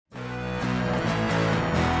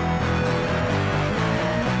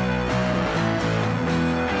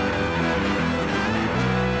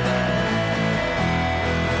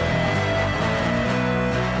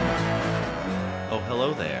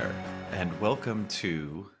Welcome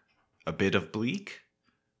to A Bit of Bleak,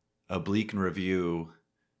 a Bleak and Review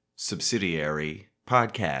subsidiary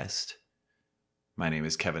podcast. My name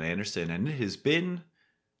is Kevin Anderson, and it has been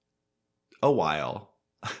a while,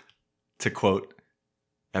 to quote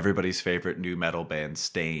everybody's favorite new metal band,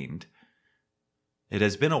 Stained. It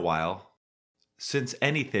has been a while since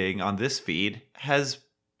anything on this feed has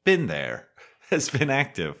been there, has been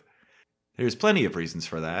active. There's plenty of reasons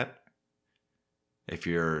for that. If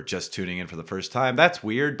you're just tuning in for the first time, that's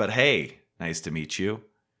weird, but hey, nice to meet you.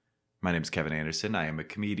 My name's Kevin Anderson. I am a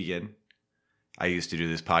comedian. I used to do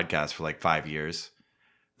this podcast for like 5 years.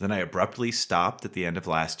 Then I abruptly stopped at the end of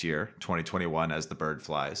last year, 2021, as the bird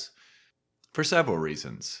flies, for several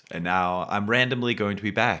reasons. And now I'm randomly going to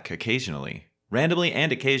be back occasionally. Randomly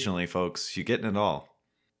and occasionally, folks. You're getting it all.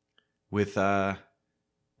 With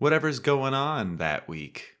whatever's going on that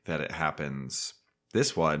week that it happens.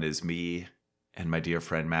 This one is me and my dear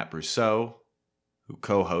friend Matt Brousseau, who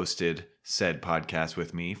co-hosted said podcast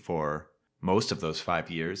with me for most of those 5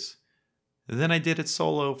 years. Then I did it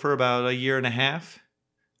solo for about a year and a half,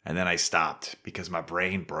 and then I stopped because my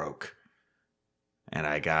brain broke, and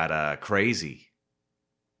I got crazy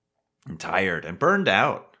and tired and burned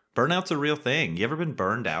out. Burnout's a real thing. You ever been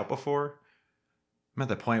burned out before? I'm at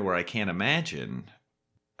the point where I can't imagine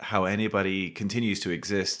how anybody continues to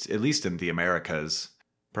exist, at least in the Americas.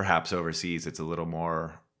 Perhaps overseas it's a little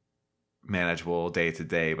more manageable day to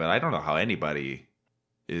day, but I don't know how anybody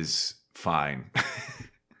is fine.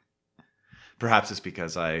 Perhaps it's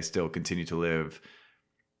because I still continue to live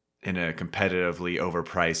in a competitively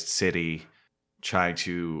overpriced city, trying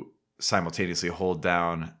to simultaneously hold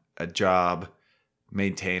down a job,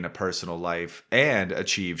 maintain a personal life, and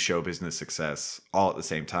achieve show business success all at the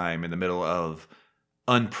same time in the middle of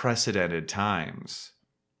unprecedented times.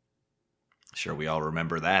 Sure, we all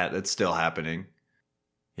remember that. It's still happening.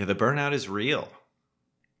 Yeah, the burnout is real.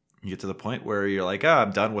 You get to the point where you're like,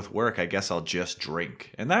 I'm done with work. I guess I'll just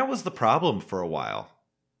drink. And that was the problem for a while.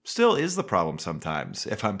 Still is the problem sometimes,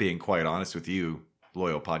 if I'm being quite honest with you,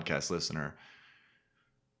 loyal podcast listener.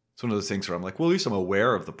 It's one of those things where I'm like, well, at least I'm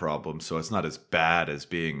aware of the problem, so it's not as bad as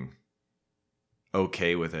being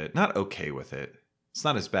okay with it. Not okay with it. It's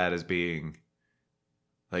not as bad as being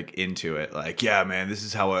like into it. Like, yeah, man, this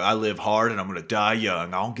is how I live hard and I'm going to die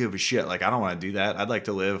young. I don't give a shit. Like, I don't want to do that. I'd like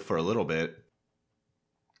to live for a little bit.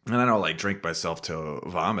 And I don't like drink myself to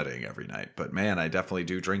vomiting every night. But man, I definitely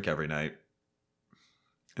do drink every night.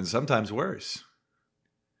 And sometimes worse.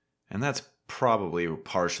 And that's probably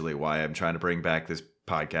partially why I'm trying to bring back this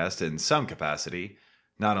podcast in some capacity.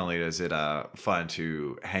 Not only is it fun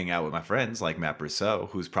to hang out with my friends like Matt Brousseau,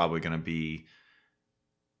 who's probably going to be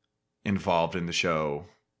involved in the show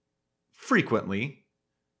frequently,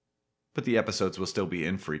 but the episodes will still be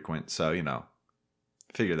infrequent, so,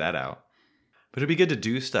 figure that out. But it'd be good to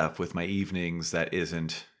do stuff with my evenings that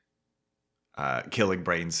isn't killing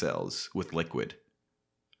brain cells with liquid.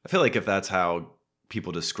 I feel like if that's how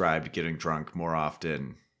people described getting drunk more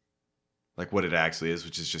often, like what it actually is,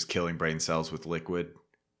 which is just killing brain cells with liquid,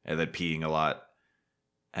 and then peeing a lot,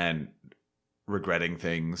 and regretting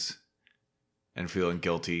things, and feeling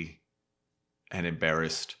guilty and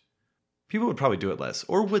embarrassed, people would probably do it less.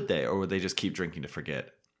 Or would they? Or would they just keep drinking to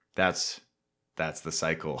forget? That's the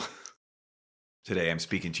cycle. Today I'm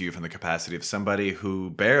speaking to you from the capacity of somebody who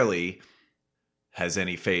barely has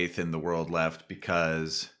any faith in the world left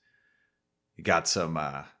because he got some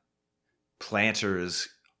Planters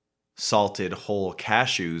salted whole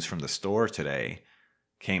cashews from the store today.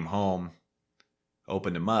 Came home,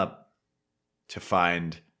 opened them up to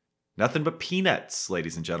find nothing but peanuts,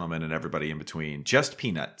 ladies and gentlemen, and everybody in between. Just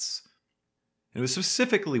peanuts. It was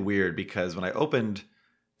specifically weird because when I opened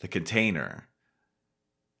the container,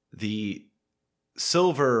 the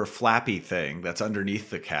silver flappy thing that's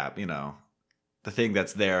underneath the cap, the thing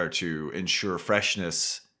that's there to ensure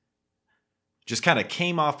freshness, just kind of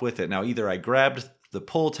came off with it. Now, either I grabbed the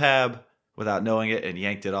pull tab without knowing it and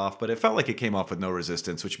yanked it off, but it felt like it came off with no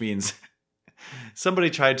resistance, which means somebody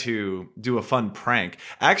tried to do a fun prank.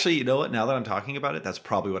 Actually, you know what? Now that I'm talking about it, that's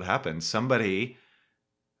probably what happened. Somebody,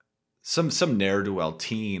 some ne'er-do-well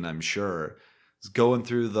teen, I'm sure, is going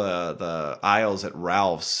through the aisles at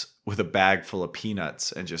Ralph's with a bag full of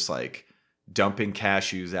peanuts and just like dumping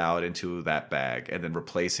cashews out into that bag and then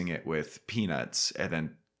replacing it with peanuts and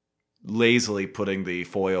then lazily putting the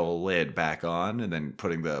foil lid back on and then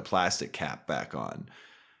putting the plastic cap back on.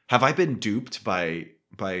 Have I been duped by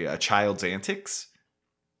a child's antics?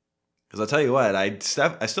 Because I'll tell you what, I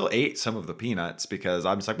still ate some of the peanuts because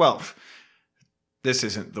I'm just like, well, this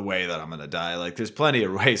isn't the way that I'm going to die. Like, there's plenty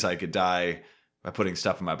of ways I could die by putting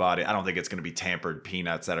stuff in my body. I don't think it's going to be tampered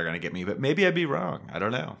peanuts that are going to get me, but maybe I'd be wrong. I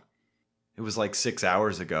don't know. It was like 6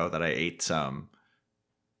 hours ago that I ate some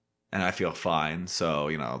and I feel fine. So,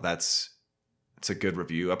 it's a good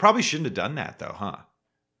review. I probably shouldn't have done that though, huh?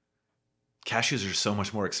 Cashews are so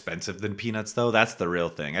much more expensive than peanuts though. That's the real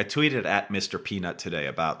thing. I tweeted at Mr. Peanut today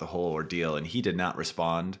about the whole ordeal and he did not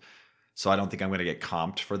respond. So I don't think I'm going to get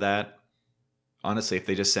comped for that. Honestly, if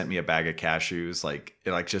they just sent me a bag of cashews, like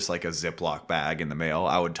just like a Ziploc bag in the mail,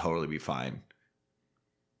 I would totally be fine.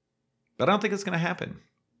 But I don't think it's going to happen.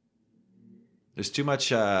 There's too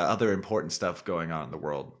much other important stuff going on in the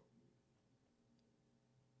world.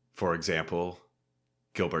 For example,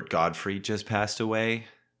 Gilbert Gottfried just passed away.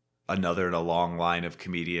 Another in a long line of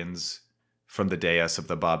comedians from the dais of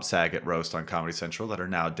the Bob Saget roast on Comedy Central that are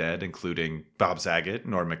now dead, including Bob Saget,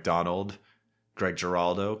 Norm Macdonald, Greg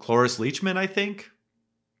Giraldo, Cloris Leachman, I think.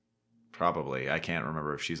 Probably. I can't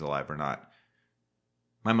remember if she's alive or not.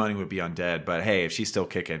 My money would be on dead, but hey, if she's still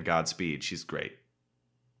kicking, Godspeed. She's great.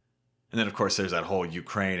 And then, of course, there's that whole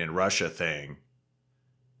Ukraine and Russia thing.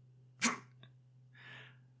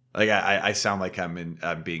 Like, I sound like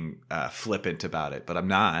I'm being flippant about it, but I'm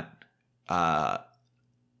not. I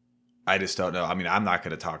just don't know. I mean, I'm not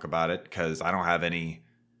going to talk about it because I don't have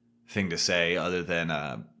anything to say other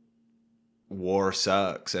than war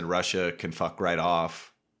sucks and Russia can fuck right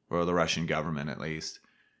off, or the Russian government at least.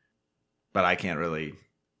 But I can't really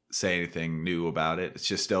say anything new about it. It's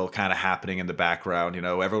just still kind of happening in the background.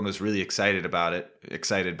 Everyone was really excited about it.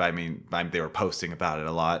 Excited by they were posting about it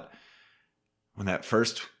a lot when that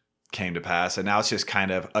first came to pass. And now it's just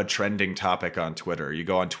kind of a trending topic on Twitter. You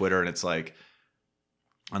go on Twitter and it's like,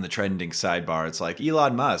 on the trending sidebar, it's like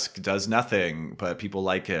Elon Musk does nothing, but people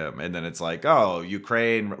like him. And then it's like, oh,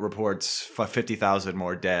 Ukraine reports 50,000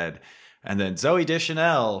 more dead. And then Zooey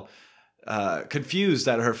Deschanel, confused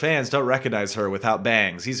that her fans don't recognize her without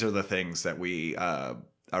bangs. These are the things that we are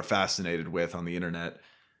fascinated with on the internet.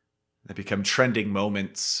 They become trending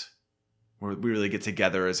moments where we really get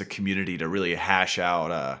together as a community to really hash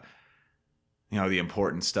out, the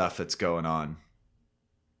important stuff that's going on.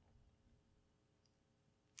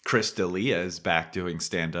 Chris D'Elia is back doing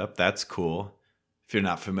stand-up. That's cool. If you're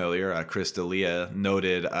not familiar, Chris D'Elia,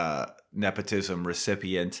 noted nepotism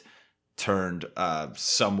recipient turned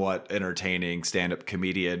somewhat entertaining stand-up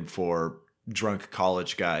comedian for drunk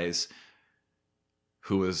college guys,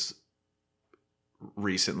 who was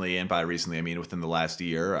recently, and by recently I mean within the last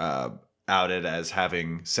year, outed as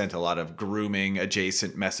having sent a lot of grooming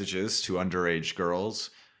adjacent messages to underage girls,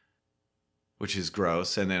 which is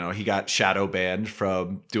gross. And then he got shadow banned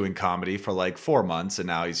from doing comedy for like 4 months, and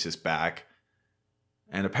now he's just back.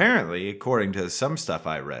 And apparently, according to some stuff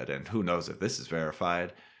I read, and who knows if this is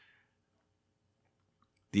verified,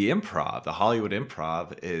 the Hollywood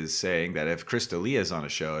Improv is saying that if Chris D'Elia is on a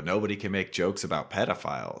show, nobody can make jokes about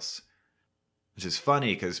pedophiles. Which is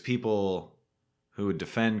funny because people who would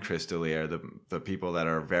defend Chris D'Elia are the people that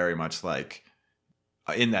are very much like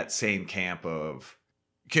in that same camp of,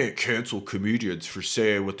 can't cancel comedians for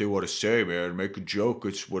saying what they want to say, man. Make a joke,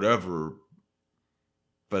 it's whatever.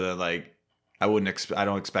 But then, I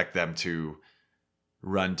don't expect them to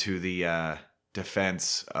run to the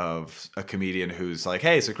defense of a comedian who's like,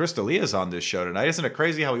 hey, so Chris D'Elia's on this show tonight. Isn't it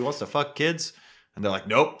crazy how he wants to fuck kids? And they're like,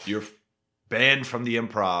 nope, you're banned from the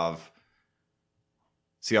Improv.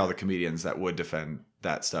 See, all the comedians that would defend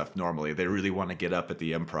that stuff normally, they really want to get up at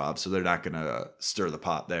the Improv, so they're not going to stir the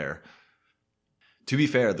pot there. To be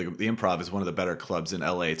fair, the Improv is one of the better clubs in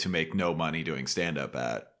LA to make no money doing stand-up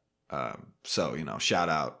at. So, shout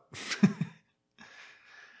out.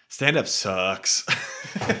 Stand-up sucks.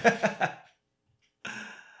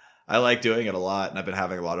 I like doing it a lot, and I've been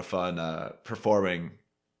having a lot of fun performing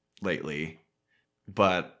lately.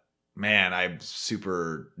 But, man, I'm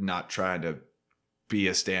super not trying to be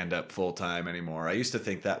a stand-up full-time anymore. I used to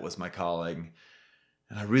think that was my calling,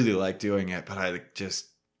 and I really like doing it, but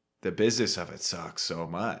the business of it sucks so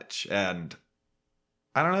much. And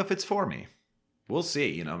I don't know if it's for me. We'll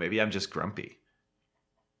see. Maybe I'm just grumpy.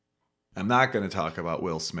 I'm not going to talk about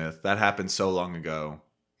Will Smith. That happened so long ago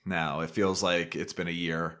now. It feels like it's been a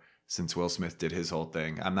year since Will Smith did his whole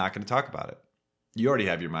thing. I'm not going to talk about it. You already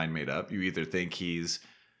have your mind made up. You either think he's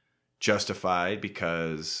justified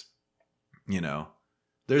because,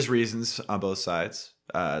 there's reasons on both sides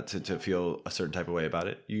to feel a certain type of way about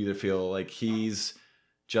it. You either feel like he's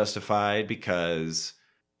justified because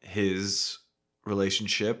his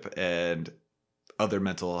relationship and other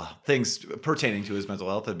mental things pertaining to his mental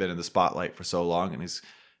health have been in the spotlight for so long, and he's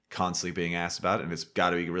constantly being asked about it, and it's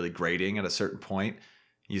got to be really grating at a certain point.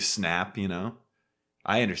 You snap,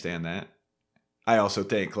 I understand that. I also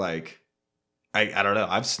think I don't know.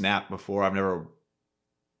 I've snapped before. I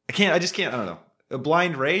just can't, I don't know. A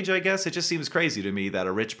blind rage, I guess. It just seems crazy to me that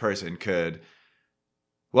a rich person could,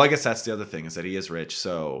 well, I guess that's the other thing is that he is rich.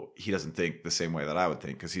 So he doesn't think the same way that I would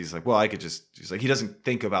think. Cause he's like, well, he's like, he doesn't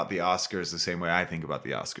think about the Oscars the same way I think about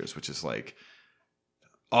the Oscars, which is like,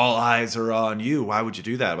 all eyes are on you. Why would you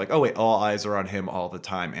do that? I'm like, oh wait, all eyes are on him all the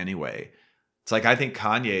time anyway. It's like, I think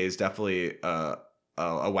Kanye is definitely a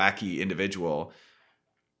wacky individual.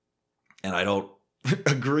 And I don't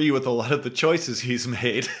agree with a lot of the choices he's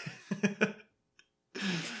made.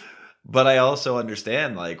 But I also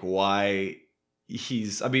understand like why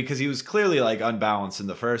because he was clearly like unbalanced in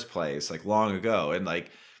the first place, like long ago. And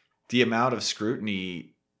like the amount of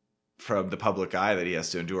scrutiny from the public eye that he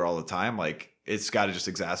has to endure all the time, like it's got to just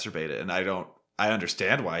exacerbate it. And I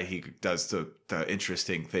understand why he does the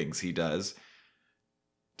interesting things he does.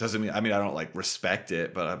 Doesn't mean, I don't like respect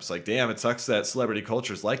it, but I'm just like, damn, it sucks that celebrity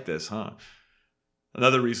culture is like this, huh?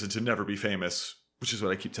 Another reason to never be famous, which is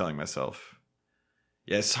what I keep telling myself.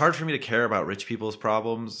 Yeah, it's hard for me to care about rich people's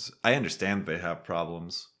problems. I understand that they have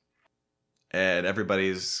problems. And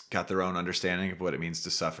everybody's got their own understanding of what it means to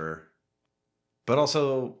suffer. But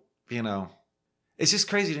also, it's just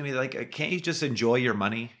crazy to me. Like, can't you just enjoy your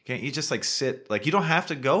money? Can't you just like sit? Like, you don't have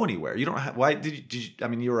to go anywhere. You don't have, why did you,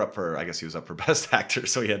 you were up for, I guess he was up for Best Actor,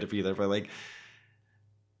 so he had to be there. But like,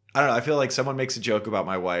 I don't know. I feel like someone makes a joke about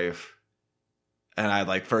my wife. And I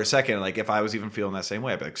like, for a second, like if I was even feeling that same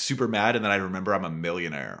way, I'd be like super mad. And then I remember I'm a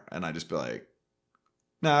millionaire. And I just be like,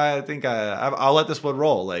 no, I think I'll let this one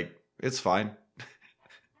roll. Like, it's fine.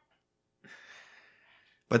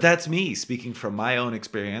 But that's me speaking from my own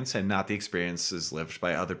experience and not the experiences lived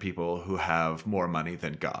by other people who have more money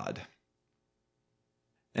than God.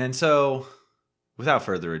 And so, without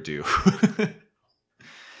further ado,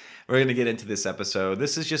 we're going to get into this episode.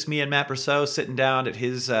 This is just me and Matt Brousseau sitting down at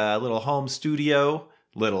his little home studio.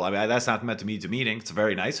 That's not meant to be demeaning. It's a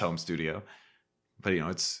very nice home studio. But,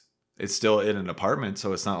 it's still in an apartment,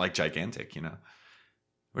 so it's not like gigantic,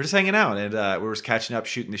 We're just hanging out, and we're just catching up,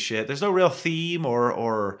 shooting the shit. There's no real theme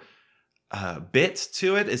or bit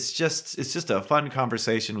to it. It's just a fun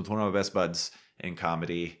conversation with one of my best buds in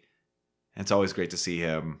comedy. And it's always great to see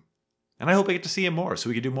him. And I hope I get to see him more so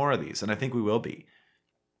we can do more of these. And I think we will be.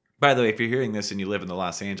 By the way, if you're hearing this and you live in the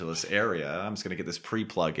Los Angeles area, I'm just going to get this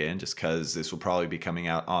pre-plug in just because this will probably be coming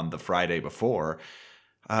out on the Friday before.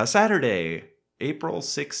 Saturday, April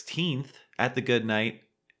 16th at the Good Night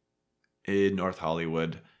in North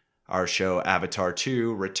Hollywood. Our show Avatar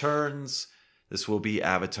 2 returns. This will be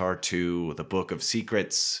Avatar 2, The Book of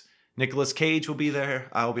Secrets. Nicolas Cage will be there.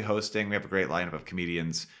 I'll be hosting. We have a great lineup of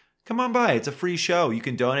comedians. Come on by. It's a free show. You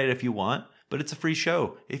can donate if you want, but it's a free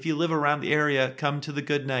show. If you live around the area, come to the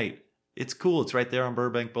Good Night. It's cool. It's right there on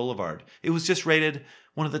Burbank Boulevard. It was just rated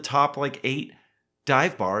one of the top 8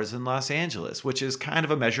 dive bars in Los Angeles, which is kind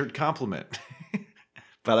of a measured compliment.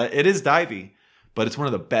 But it is divey, but it's one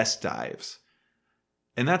of the best dives.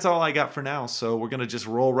 And that's all I got for now. So we're going to just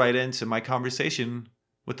roll right into my conversation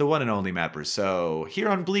with the one and only Matt Brousseau here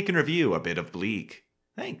on Bleak in Review, a bit of Bleak.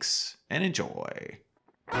 Thanks and enjoy.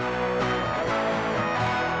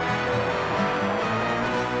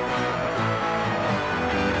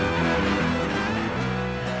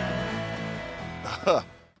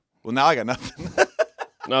 Well, now I got nothing.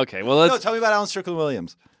 Okay, well, let's... No, tell me about Alan Strickland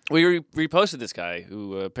Williams. We reposted this guy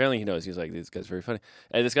who apparently he knows. He's like, this guy's very funny.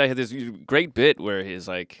 And this guy had this great bit where he's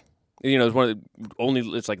like, it's one of the only,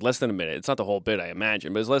 it's like less than a minute. It's not the whole bit, I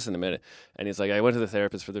imagine, but it's less than a minute. And he's like, I went to the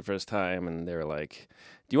therapist for the first time, and they were like,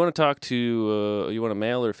 do you want to talk to, you want a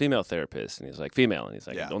male or female therapist? And he's like, female. And he's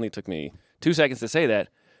like, It only took me 2 seconds to say that.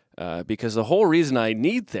 Because the whole reason I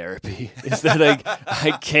need therapy is that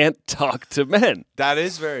I can't talk to men. That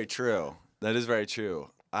is very true. That is very true.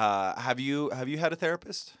 Have you had a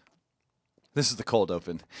therapist? This is the cold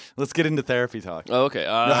open. Let's get into therapy talk. Oh, okay.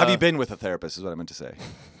 No, have you been with a therapist is what I meant to say.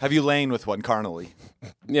 Have you lain with one carnally?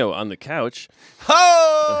 On the couch.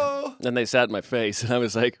 Oh! And they sat in my face, and I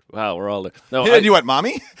was like, wow, we're all there. No, and you went,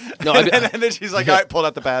 mommy? No, and then she's like, all right, pulled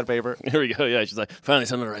out the bad paper. Here we go. Yeah, she's like, finally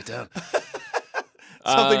something to write down.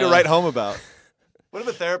 Something to write home about. What if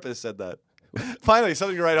a therapist said that? Finally,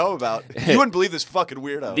 something to write home about. You wouldn't believe this fucking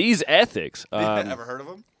weirdo. These ethics. Ever heard of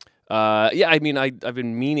them? Yeah, I've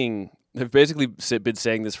been meaning... I've basically been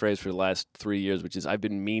saying this phrase for the last 3 years, which is I've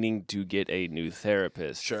been meaning to get a new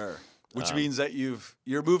therapist. Sure. Which means that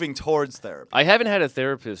you're moving towards therapy. I haven't had a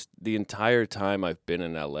therapist the entire time I've been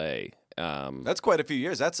in LA. That's quite a few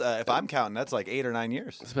years. That's if I'm counting, that's like 8 or 9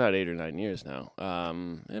 years. It's about 8 or 9 years now.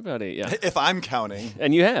 About 8, yeah. If I'm counting,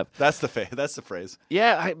 and you have. That's the phrase.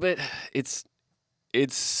 Yeah, but it's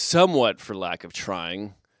somewhat for lack of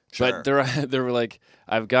trying. Sure. But there were like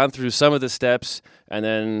I've gone through some of the steps, and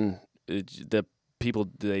then the people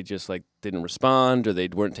they just like didn't respond, or they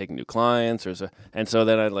weren't taking new clients, or so. And so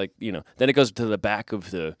then I then it goes to the back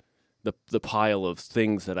of the pile of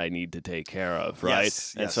things that I need to take care of, right?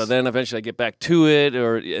 Yes, and yes. so then eventually I get back to it,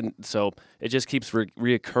 and so it just keeps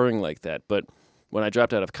reoccurring like that. But when I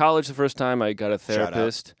dropped out of college the first time, I got a Shout out.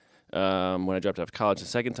 therapist. When I dropped out of college the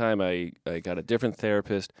second time, I got a different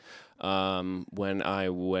therapist. When I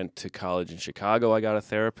went to college in Chicago, I got a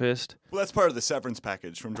therapist. Well, that's part of the severance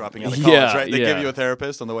package from dropping out of college, Yeah, right? They yeah. give you a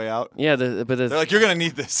therapist on the way out. Yeah, They're like, you're going to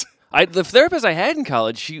need this. the therapist I had in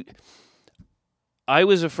college, I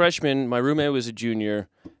was a freshman, my roommate was a junior,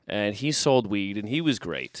 and he sold weed, and he was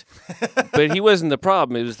great. But he wasn't the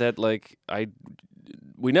problem. It was that, like,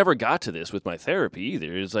 we never got to this with my therapy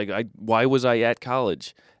either. It was like, why was I at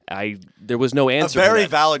college? There was no A answer for very that.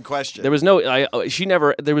 valid question. There was no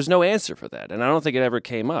answer for that, and I don't think it ever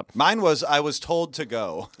came up. Mine was, I was told to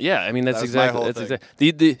go. Yeah, I mean that's That was my exactly whole that's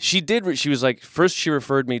thing. exactly. She was like, first she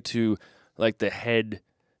referred me to like the head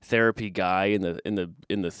therapy guy in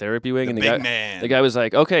the therapy wing, and the big guy, man. the guy was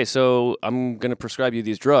like, okay, so I'm gonna prescribe you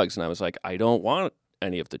these drugs, and I was like, I don't want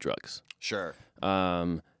any of the drugs, Sure.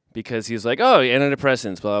 because he's like, oh,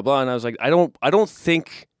 antidepressants, blah blah blah, and I was like, I don't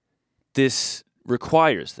think this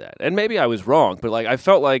requires that, and maybe I was wrong, but like I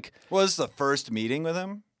felt like Well, this is the first meeting with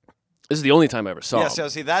him. this is the only time I ever saw Yeah, him. so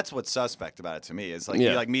see, that's what's suspect about it to me. It's like Yeah.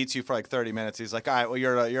 he like meets you for like 30 minutes. He's like, all right, well,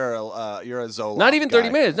 you're a Zoloft Not even 30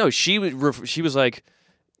 guy. minutes. No, she was like,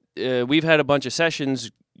 we've had a bunch of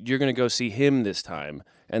sessions. You're gonna go see him this time,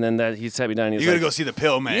 and then he sat me down. And he's You're like, gonna go see the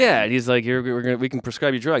pill man. yeah, and he's like, we can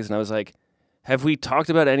prescribe you drugs, and I was like, have we talked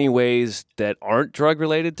about any ways that aren't drug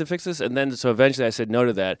related to fix this? And then so eventually I said no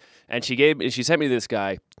to that, and she sent me to this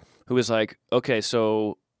guy who was like, okay,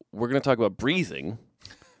 so we're gonna talk about breathing,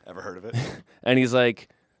 Ever heard of it? and he's like,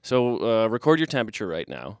 so record your temperature right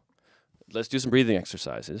now. Let's do some breathing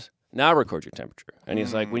exercises. Now record your temperature. And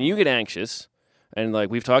he's like, when you get anxious, and like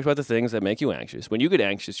we've talked about the things that make you anxious, when you get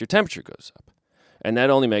anxious, your temperature goes up. And that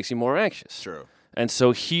only makes you more anxious. True. And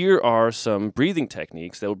so here are some breathing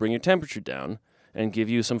techniques that will bring your temperature down and give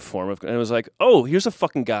you some form of. And it was like, oh, here's a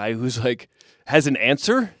fucking guy who's like has an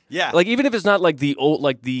answer. Yeah. Like even if it's not like the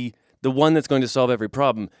one that's going to solve every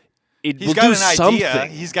problem, it He's will got do an idea.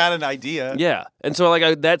 something. He's got an idea. Yeah, and so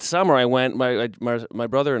like that summer, I went. My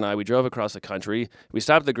brother and I, we drove across the country. We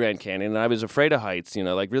stopped at the Grand Canyon, and I was afraid of heights. You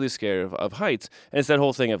know, like really scared of heights. And it's that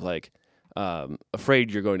whole thing of like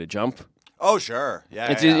afraid you're going to jump. Oh, sure.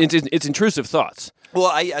 Yeah. It's yeah. it's intrusive thoughts. Well,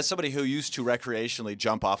 as somebody who used to recreationally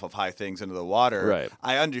jump off of high things into the water, Right.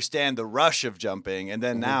 I understand the rush of jumping. And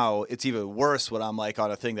then now it's even worse when I'm like on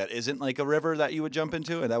a thing that isn't like a river that you would jump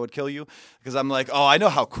into and that would kill you. Because I'm like, oh, I know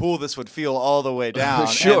how cool this would feel all the way down.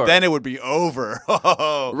 Sure. And then it would be over.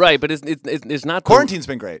 Right, but it's not Quarantine's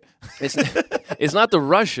been great. It's not the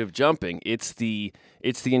rush of jumping. It's the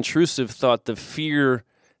intrusive thought, the fear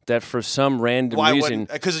that for some random Why reason. wouldn't?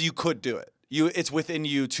 Because you could do it. It's within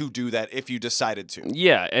you to do that if you decided to.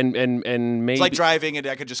 Yeah, and maybe It's like driving and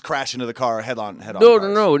I could just crash into the car head on.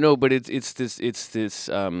 No. But it's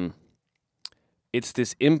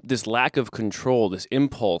this lack of control, this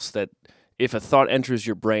impulse that if a thought enters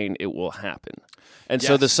your brain, it will happen. And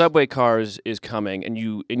so the Yes. subway car is coming, and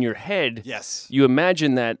you in your head, Yes. you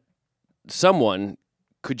imagine that someone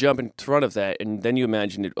could jump in front of that, and then you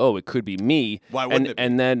imagine it. Oh, it could be me. Why wouldn't it be?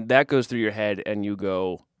 And then that goes through your head, and you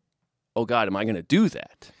go, "Oh God, am I going to do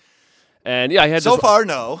that?" And yeah, I had So this, far,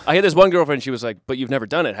 no. I had this one girlfriend. She was like, "But you've never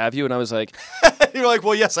done it, have you?" And I was like, You're like,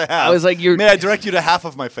 well, yes, I have. I was like, "You're." May I direct you to half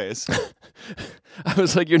of my face? I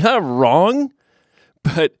was like, "You're not wrong,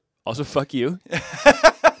 but also fuck you."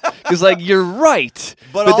 Because like you're right,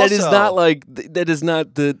 But that is also- not like that is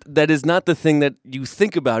not the thing that you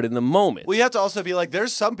think about in the moment. Well, you have to also be like,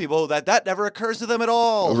 there's some people that never occurs to them at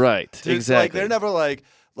all. Right, It's Like, exactly. they're never like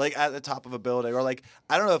at the top of a building or like,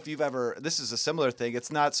 I don't know if you've ever, this is a similar thing. It's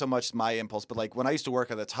not so much my impulse, but like when I used to work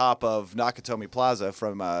at the top of Nakatomi Plaza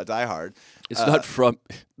from Die Hard. It's not from.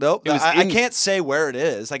 Nope. It was I in- can't say where it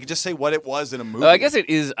is. I can just say what it was in a movie. I guess it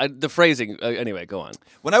is the phrasing. Anyway, go on.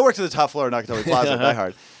 When I worked at the top floor of Nakatomi Plaza at Die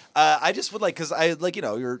Hard, I just would like, because I like,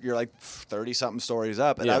 you're like 30 something stories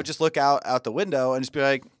up, and Yeah. I would just look out the window and just be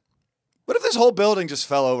like, what if this whole building just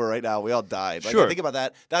fell over right now? We all died. Like, Sure. I think about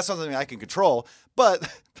that. That's something I can control. But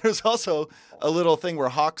there's also a little thing where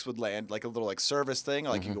hawks would land, like a little like service thing.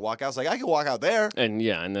 Like you could walk out. It's like I could walk out there. And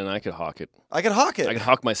yeah, and then I could hawk it. I could hawk it. I could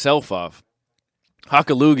hawk myself off. Hawk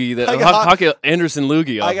a loogie. I could hawk- Hawk a Anderson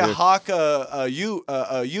loogie off. I could here. hawk a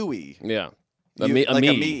Yui. Yeah. Like a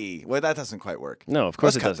me. Well, that doesn't quite work. No, of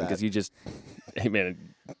course Let's it cut doesn't, that. because you just, hey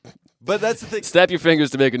man, But that's the thing. Snap your fingers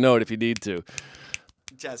to make a note if you need to.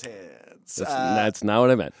 Jazz hands. That's not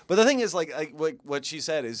what I meant. But the thing is, like what she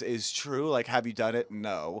said is true. Like, have you done it?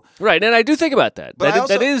 No. Right, and I do think about that. But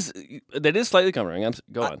That is slightly comforting.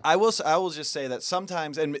 Go on. I will just say that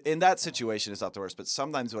sometimes, and in that situation, it's not the worst. But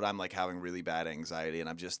sometimes when I'm like having really bad anxiety and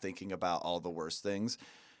I'm just thinking about all the worst things,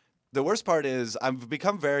 the worst part is I've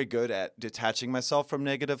become very good at detaching myself from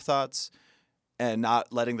negative thoughts and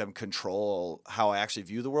not letting them control how I actually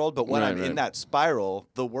view the world. But when I'm in that spiral,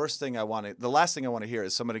 the last thing I want to hear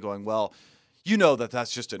is somebody going, well, you know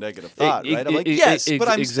that's just a negative thought, right? I'm like, yes, but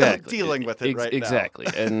I'm still dealing with it right now. Exactly.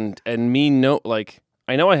 and me,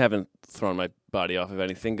 I know I haven't thrown my body off of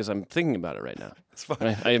anything because I'm thinking about it right now. It's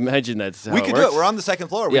fine. I imagine that's how we it could works. do it. We're on the second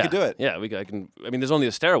floor. We could do it. Yeah, I mean, there's only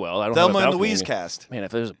a stairwell. I don't Thelma have a and balcony Louise in here. cast. Man,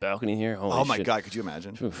 if there's a balcony here, holy Oh my shit. God, could you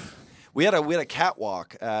imagine? Oof. We had a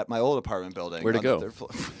catwalk at my old apartment building. Where'd it on go? the third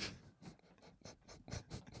floor.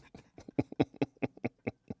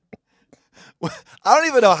 I don't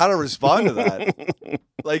even know how to respond to that.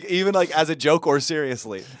 Like even like as a joke or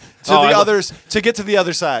seriously. To get to the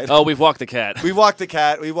other side. Oh, we've walked the cat. We walked the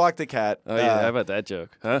cat. Oh yeah, how about that joke,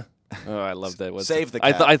 huh? Oh, I love that one. Save the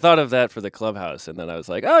cat. I thought of that for the clubhouse, and then I was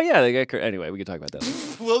like, oh yeah, they got. Anyway, we can talk about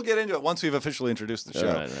that. We'll get into it once we've officially introduced the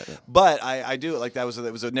show. Right. But I do like that was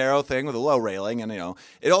a narrow thing with a low railing, and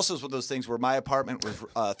it also is one of those things where my apartment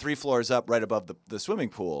was 3 floors up, right above the swimming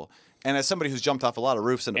pool. And as somebody who's jumped off a lot of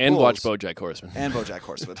roofs and And pools, watch BoJack Horseman. and BoJack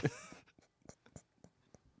Horseman.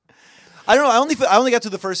 I don't know. I only got to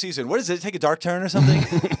the first season. What is it? Take a dark turn or something?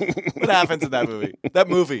 What happens in that movie? That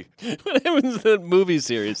movie. What happens in that movie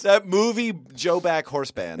series? That movie, Joe Back Horse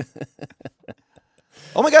Band.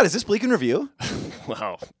 Oh my God, is this Bleak and Review?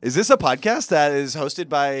 Wow. Is this a podcast that is hosted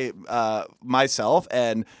by myself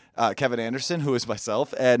and Kevin Anderson, who is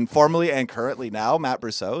myself, and formerly and currently now Matt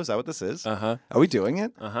Brousseau? Is that what this is? Uh-huh. Are we doing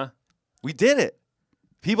it? Uh-huh. We did it.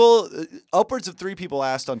 People, upwards of 3 people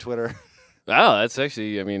asked on Twitter. Wow, that's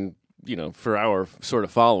actually, I mean, for our sort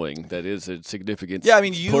of following, that is a significant Yeah, I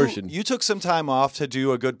mean, portion. you took some time off to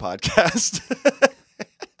do a good podcast,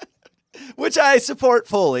 which I support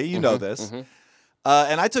fully. You know this. Mm-hmm.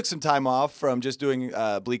 And I took some time off from just doing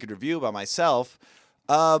Bleak and Review by myself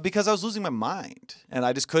because I was losing my mind, and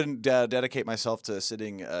I just couldn't dedicate myself to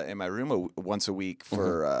sitting in my room once a week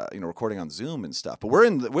for recording on Zoom and stuff. But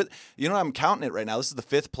I'm counting it right now. This is the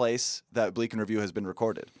 5th place that Bleak and Review has been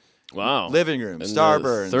recorded. Wow. Living room, And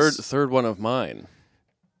Starburns. Third one of mine.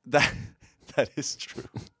 That is true.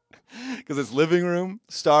 Because it's living room,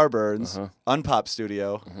 Starburns, Unpop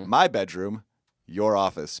Studio, my bedroom, your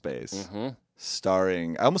office space,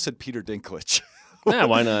 starring. I almost said Peter Dinklage. Yeah,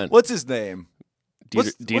 why not? What's his name?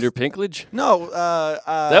 Dieter Pinklage? No,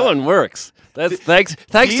 That one works. That's thanks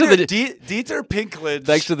to the Dieter Pinklage.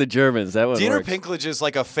 thanks to the Germans. That one Dieter works. Pinklage is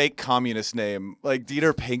like a fake communist name, like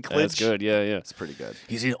Dieter Pinklage. That's good. Yeah. It's pretty good.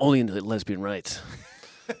 He's only into lesbian rights.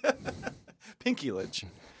 Pinkylage.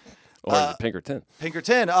 Or Pinkerton.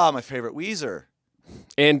 Pinkerton. Oh, my favorite Weezer.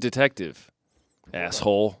 And detective.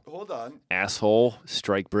 Asshole. Hold on. Asshole.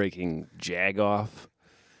 Strike breaking jagoff.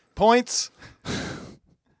 Points.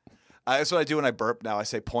 That's what I do when I burp now. I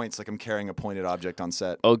say points like I'm carrying a pointed object on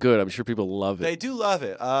set. Oh, good. I'm sure people love it. They do love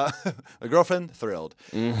it. My girlfriend, thrilled.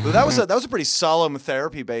 But that was a pretty solemn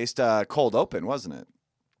therapy-based cold open, wasn't it?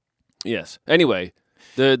 Yes. Anyway,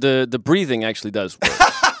 the breathing actually does work.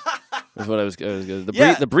 That's what I was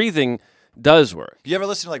the breathing does work. You ever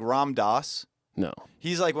listen to like Ram Dass? No.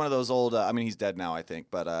 He's like one of those old. He's dead now, I think,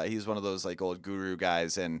 but he's one of those like old guru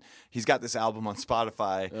guys, and he's got this album on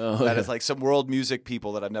Spotify that is like some world music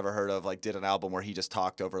people that I've never heard of. Like, did an album where he just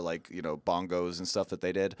talked over like bongos and stuff that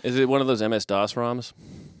they did. Is it one of those MS-DOS ROMs?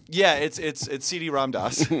 Yeah, it's CD Ram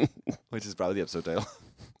Dass, which is probably the episode title.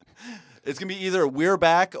 It's gonna be either We're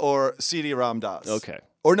Back or CD Ram Dass. Okay.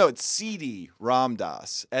 Or no, it's CD Ram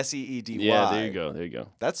Dass. SEEDY. Yeah, there you go.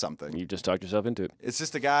 That's something. You just talked yourself into it. It's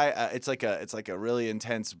just a guy. It's like a really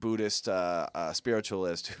intense Buddhist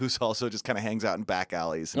spiritualist who's also just kind of hangs out in back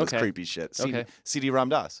alleys and does creepy shit. CD Ram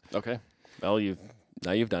Dass. Okay. Well,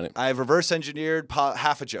 now you've done it. I've reverse engineered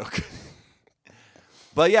half a joke.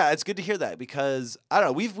 But yeah, it's good to hear that because I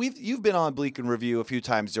don't know. You've been on Bleak and Review a few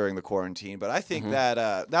times during the quarantine, but I think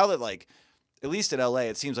that now that like at least in LA,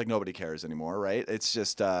 it seems like nobody cares anymore, right? It's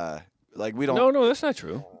just like we don't. No, that's not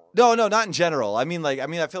true. No, not in general. I mean,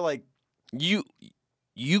 I feel like you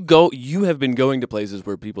have been going to places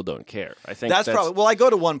where people don't care. I think that's probably. Well, I go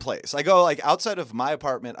to one place. I go like outside of my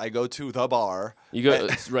apartment. I go to the bar. You go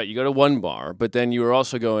right. You go to one bar, but then you are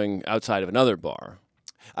also going outside of another bar.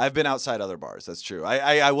 I've been outside other bars. That's true.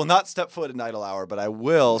 I will not step foot in Idle Hour, but I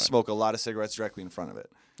will smoke a lot of cigarettes directly in front of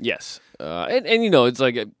it. Yes, and it's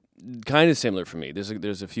like kind of similar for me.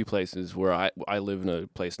 There's a few places where I live in a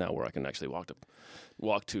place now where I can actually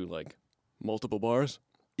walk to like multiple bars.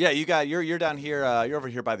 Yeah, you're down here. You're over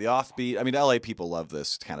here by the Offbeat. I mean, LA people love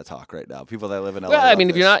this kind of talk right now. People that live in LA. Well, I mean,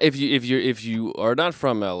 love if you are not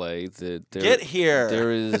from LA, get here.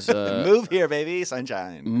 There is move here, baby,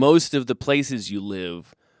 sunshine. Most of the places you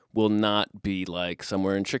live will not be like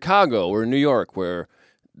somewhere in Chicago or New York, where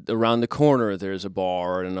around the corner there's a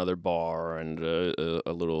bar and another bar and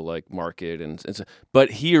a little like market and so, but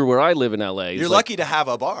here where I live in LA, you're lucky to have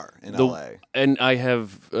a bar in LA. And I have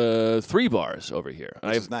 3 bars over here.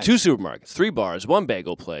 I have nice. 2 supermarkets, 3 bars, 1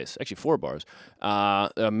 bagel place, actually 4 bars,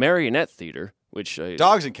 a marionette theater, which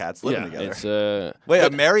dogs and cats living together. It's wait, a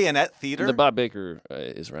marionette theater? The Bob Baker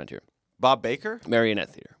is around here. Bob Baker?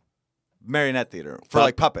 Marionette theater. Marionette theater for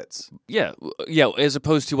like puppets. Yeah, as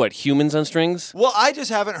opposed to what, humans on strings? Well, I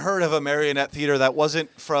just haven't heard of a marionette theater that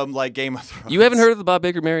wasn't from like Game of Thrones. You haven't heard of the Bob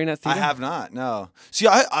Baker Marionette Theater? I have not. No. See,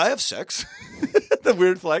 I have sex. The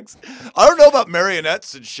weird flex. I don't know about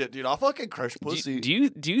marionettes and shit, dude. I'll fucking crush pussy.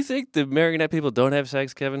 Do you think the marionette people don't have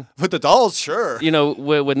sex, Kevin? With the dolls, sure. You know,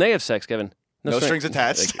 when they have sex, Kevin, no strings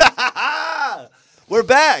attached. We're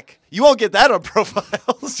back. You won't get that on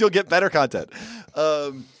Profiles. You'll get better content.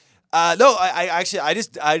 No,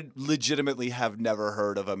 I legitimately have never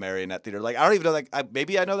heard of a marionette theater. Like, I don't even know that.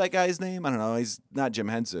 Maybe I know that guy's name. I don't know. He's not Jim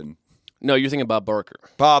Henson. No, you're thinking Bob Barker.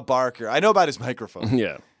 Bob Barker. I know about his microphone.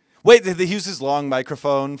 Yeah. Wait, did he use his long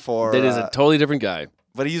microphone for? That is a totally different guy.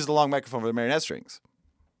 But he used the long microphone for the marionette strings.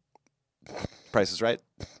 Price is right.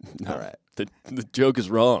 No, all right. The joke is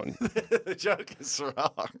wrong. The joke is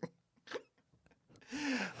wrong.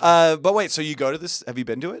 But wait, so you go to this? Have you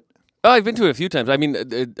been to it? Oh, I've been to it a few times. I mean,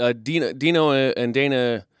 Dino and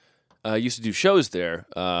Dana used to do shows there.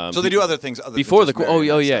 So they do other things other before than the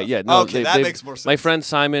stuff. yeah. No, okay, that makes more sense. My friend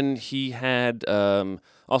Simon, he had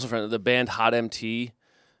also friend the band Hot MT,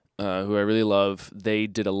 who I really love. They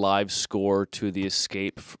did a live score to the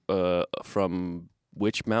Escape from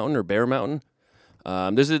Witch Mountain or Bear Mountain.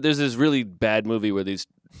 There's this really bad movie where these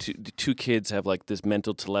two kids have like this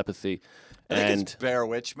mental telepathy, I think it's Blair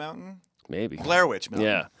Witch Mountain. Maybe Blair Witch Mountain.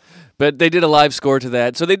 Yeah, but they did a live score to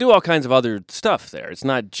that, so they do all kinds of other stuff there. It's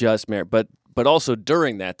not just but also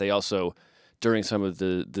during that, they also during some of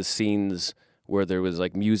the scenes where there was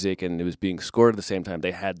like music and it was being scored at the same time,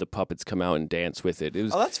 they had the puppets come out and dance with it. It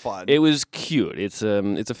was that's fun. It was cute. It's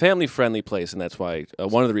a family friendly place, and that's why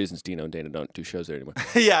one of the reasons Dino and Dana don't do shows there anymore.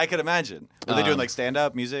 Yeah, I could imagine. Were they doing like stand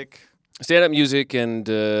up music? Stand-up music and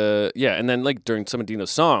and then like during some of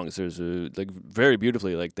Dino's songs, there's like very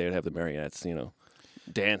beautifully like they'd have the marionettes,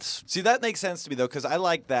 dance. See, that makes sense to me though, because I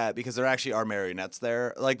like that because there actually are marionettes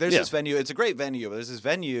there. Like, there's this venue. It's a great venue, but there's this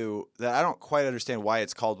venue that I don't quite understand why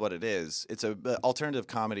it's called what it is. It's a alternative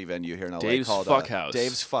comedy venue here in LA called Fuck House.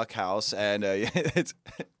 Dave's Fuck House, and it's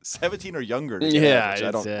 17 or younger. To Yeah, which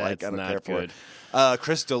I don't like. I don't care for. Good.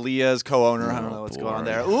 Chris D'Elia is co-owner. I don't know what's going on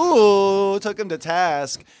there. Ooh, took him to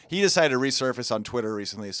task. He decided to resurface on Twitter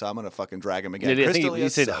recently, so I'm gonna fucking drag him again. I think he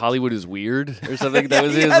said Hollywood is weird or something. That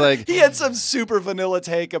was he had some super vanilla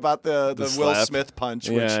take about the Will Smith punch.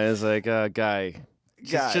 Which, yeah, it's like guy,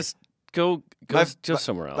 just go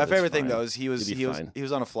somewhere else. My favorite thing though is he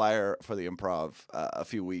was on a flyer for the Improv a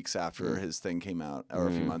few weeks after his thing came out, or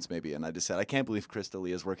a few months maybe, and I just said, I can't believe Chris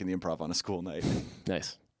D'Elia is working the Improv on a school night.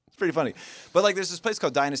 Nice. Pretty funny. But like, there's this place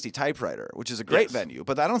called Dynasty Typewriter, which is a great venue,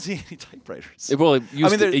 but I don't see any typewriters.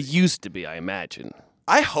 It used to be, I imagine.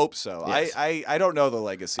 I hope so. Yes. I don't know the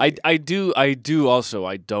legacy. I do also.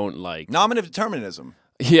 I don't like nominative determinism.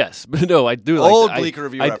 Yes, but no, I do like old Bleak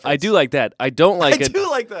Review reference. I do like that. I don't like I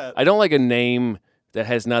do like that. I don't like a name that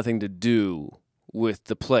has nothing to do with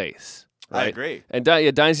the place. Right? I agree. And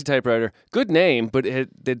Dynasty Typewriter, good name, but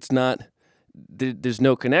it's not. There's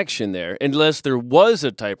no connection there unless there was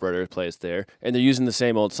a typewriter place there and they're using the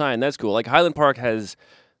same old sign. That's cool. Like Highland Park has.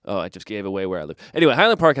 Oh, I just gave away where I live. Anyway,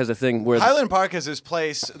 Highland Park has a thing where Highland Park has this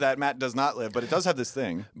place that Matt does not live, but it does have this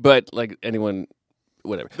thing. But like anyone.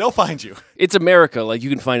 Whatever. They'll find you. It's America. Like, you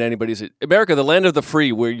can find anybody's. America, the land of the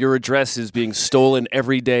free, where your address is being stolen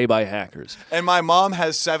every day by hackers. And my mom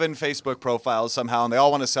has 7 Facebook profiles somehow, and they all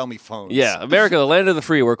want to sell me phones. Yeah, America, the land of the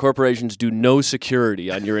free, where corporations do no security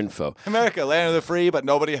on your info. America, land of the free, but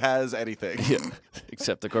nobody has anything. Yeah,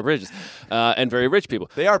 except the corporations. And very rich people.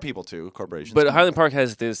 They are people, too, corporations. But Highland Park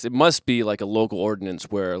has this, it must be like a local ordinance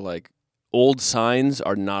where, like, old signs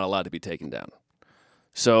are not allowed to be taken down.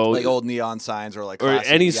 So like old neon signs or like classy,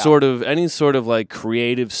 any sort of like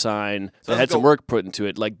creative sign that had some work put into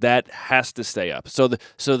it, like that has to stay up. So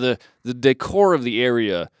the decor of the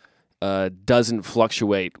area doesn't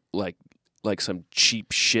fluctuate like like some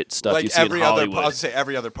cheap shit stuff like you see in Hollywood. I'll say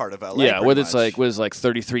every other part of LA. Yeah, pretty whether it's much. like what is like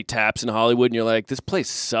 33 taps in Hollywood, and you're like, this place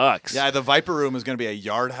sucks. Yeah, the Viper Room is going to be a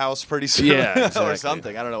yard house pretty soon. Yeah, or exactly.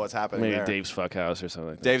 something. I don't know what's happening Maybe there. Dave's Fuck House or something.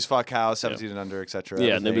 Like that. Dave's Fuck House, 17 and under, etc.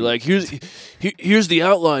 Yeah, and they'll be like, here's the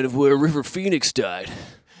outline of where River Phoenix died.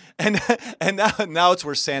 and now it's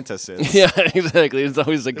where Santa sits. Yeah, exactly. It's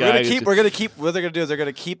always a guy. What they're going to do is they're going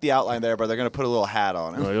to keep the outline there, but they're going to put a little hat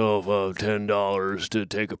on it. Like, oh, well, $10 to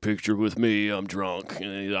take a picture with me. I'm drunk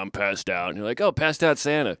and I'm passed out. And you're like, oh, passed out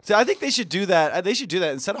Santa. So I think they should do that. They should do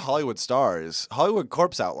that instead of Hollywood stars. Hollywood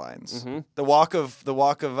corpse outlines. Mm-hmm. The walk of.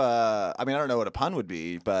 I mean, I don't know what a pun would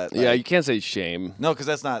be, but Yeah, like- you can't say shame. no, because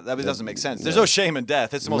that doesn't make sense. There's no shame in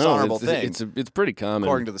death. It's the most honorable thing, It's pretty common.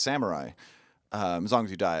 according to the samurai. As long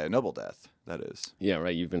as you die a noble death, that is. Yeah,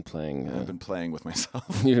 right. You've been playing. I've been playing with myself.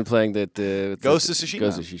 You've been playing that. Ghost of Tsushima.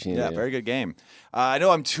 Ghost of Tsushima. Yeah, very good game. I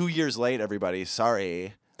know I'm 2 years late, everybody.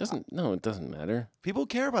 Sorry. It doesn't matter. People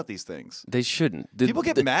care about these things. They shouldn't. People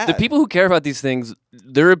get mad. The people who care about these things,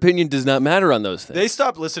 their opinion does not matter on those things. They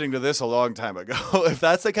stopped listening to this a long time ago. If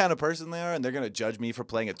that's the kind of person they are, and they're going to judge me for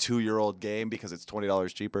playing a 2-year-old game because it's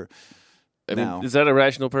 $20 cheaper. I mean, is that a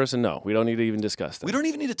rational person? No, we don't need to even discuss that. We don't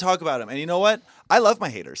even need to talk about them. And you know what? I love my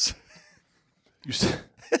haters.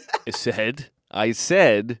 I said.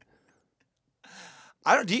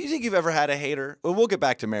 Do you think you've ever had a hater? Well, we'll get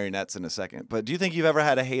back to marionettes in a second. But do you think you've ever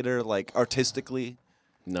had a hater, like artistically?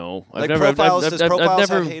 No, Like profiles? Does profiles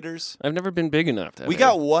have haters? I've never been big enough to. We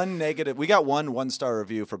got one negative. We got one-star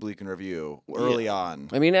review for Bleak and Review early on.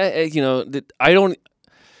 I mean, I don't.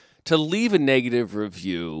 To leave a negative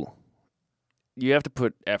review, you have to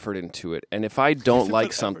put effort into it. And if I don't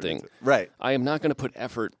like something, Right. I am not going to put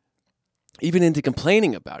effort even into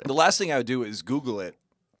complaining about it. The last thing I would do is Google it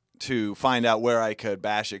to find out where I could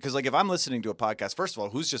bash it. Because, like, if I'm listening to a podcast, first of all,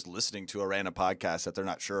 who's just listening to a random podcast that they're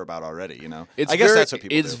not sure about already, you know? I guess that's what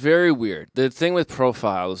people do. It's very weird. The thing with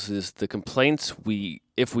profiles is the complaints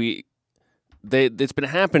it's been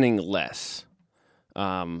happening less.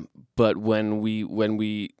 But when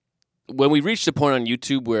we reached a point on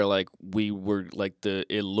YouTube where like we were like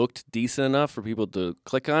it looked decent enough for people to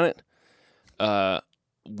click on it,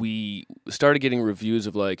 we started getting reviews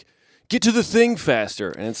of like, get to the thing faster.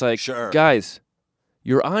 And it's like, Sure. Guys,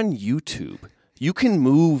 you're on YouTube. You can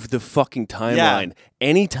move the fucking timeline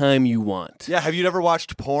anytime you want. Yeah, have you never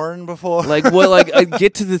watched porn before? Like,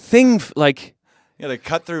 get to the thing, like, you gotta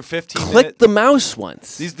cut through 15 click minutes. the mouse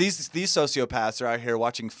once. These sociopaths are out here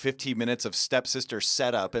watching 15 minutes of stepsister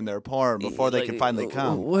setup in their porn before they can finally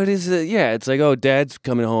come. What is it? Yeah, it's like, oh, Dad's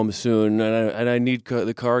coming home soon, and I need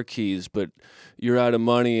the car keys, but you're out of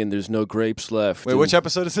money and there's no grapes left. Wait, which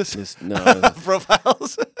episode is this? No.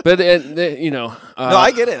 Profiles? But you know, No,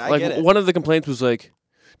 I get it. I get it. One of the complaints was like,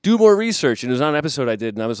 do more research, and it was on an episode I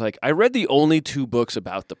did, and I was like, I read the only 2 books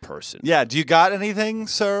about the person. Yeah, do you got anything,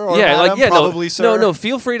 sir? Or Yeah, madam? Probably, no, sir. No,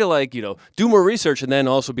 feel free to like, do more research, and then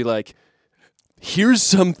also be like, here's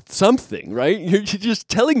something, right? You're just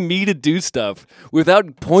telling me to do stuff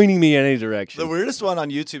without pointing me in any direction. The weirdest one on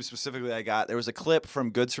YouTube specifically I got, there was a clip from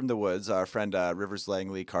Goods from the Woods, our friend Rivers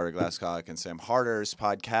Langley, Carter Glasscock, and Sam Harder's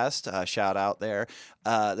podcast. Shout out there.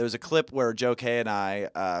 There was a clip where Joe Kay and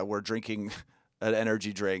I were drinking an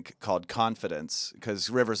energy drink called Confidence because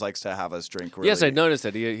Rivers likes to have us drink. Really. Yes, I noticed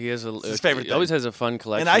that he has his favorite He always thing. has a fun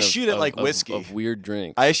collection. And I of- shoot it of- like of- whiskey. of weird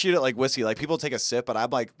drinks. I shoot it like whiskey. Like people take a sip, but I'm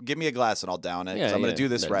like, give me a glass and I'll down it because I'm going to do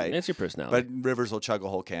this right. It's your personality. But Rivers will chug a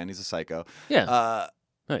whole can. He's a psycho. Yeah.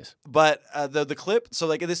 Nice. But the clip, so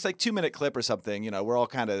like this like 2-minute clip or something, we're all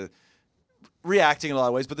kind of reacting in a lot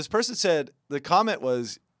of ways. But this person said the comment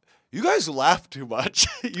was, "You guys laugh too much.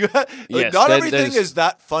 Yes, not that everything is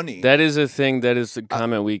that funny That is a thing. That is a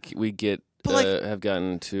comment we get but, like, have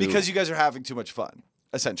gotten to because you guys are having too much fun.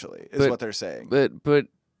 Essentially, is But- what they're saying. But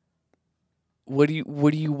what do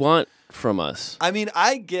you want from us? I mean,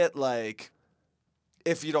 I get like,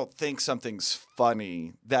 if you don't think something's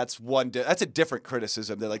funny, that's a different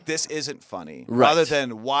criticism. They're like, this isn't funny, Right. rather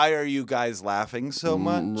than why are you guys laughing so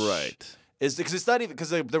much? Right. Is because it's not even because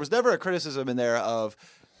there was never a criticism in there of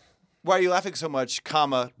why are you laughing so much,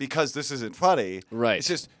 comma, because this isn't funny. Right. It's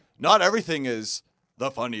just not everything is the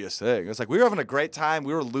funniest thing. It's like we were having a great time.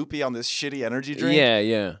 We were loopy on this shitty energy drink.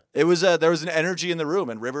 Yeah. It was there was an energy in the room,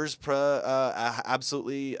 and Rivers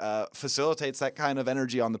absolutely facilitates that kind of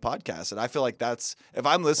energy on the podcast. And I feel like that's if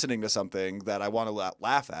I'm listening to something that I want to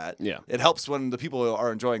laugh at, Yeah. it helps when the people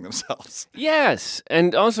are enjoying themselves. Yes,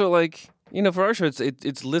 and also like for our show,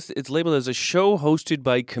 it's labeled as a show hosted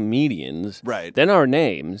by comedians. Right. Then our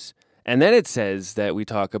names, and then it says that we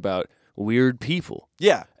talk about weird people.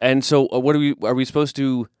 Yeah. And so, what are we supposed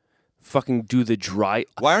to fucking do the dry.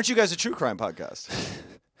 Why aren't you guys a true crime podcast?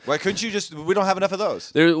 Why couldn't you just? We don't have enough of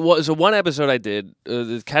those. There was one episode I did,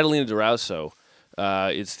 Catalina Durazzo.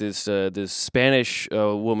 It's this Spanish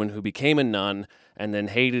woman who became a nun and then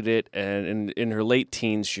hated it, and in her late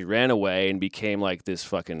teens she ran away and became like this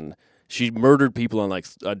fucking. She murdered people on like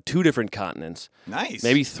 2 different continents, Nice.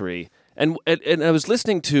 maybe 3. And I was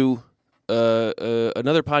listening to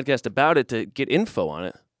another podcast about it to get info on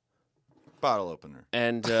it, Bottle opener.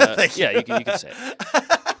 and yeah, you can say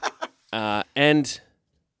it. And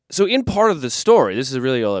so in part of the story, this is a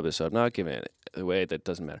really old episode. I'm not giving it away. That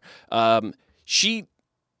doesn't matter. She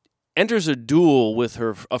enters a duel with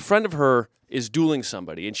a friend of her is dueling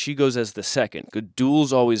somebody, and she goes as the second. Good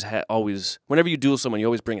duels always whenever you duel someone, you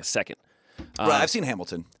always bring a second. Right, I've seen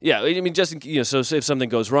Hamilton. Yeah, I mean, just so if something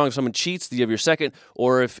goes wrong, if someone cheats, you have your second,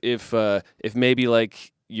 or if maybe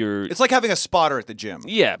like you're. It's like having a spotter at the gym.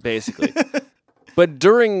 Yeah, basically. But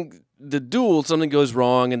during the duel, something goes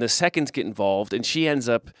wrong, and the seconds get involved, and she ends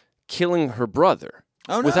up killing her brother.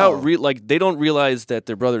 Oh, no. Without they don't realize that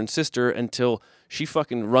they're brother and sister until she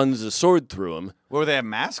fucking runs a sword through him. Were they have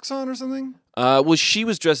masks on or something? Well, she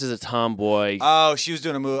was dressed as a tomboy. Oh, she was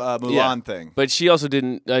doing a Mulan thing. But she also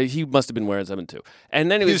didn't. He must have been wearing something too.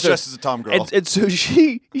 And then He was dressed as a tom girl, and so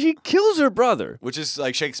she kills her brother. which is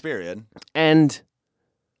like Shakespearean. And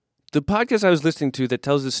the podcast I was listening to that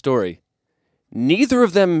tells this story, neither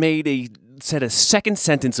of them said a second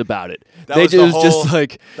sentence about it. That was the it was whole- just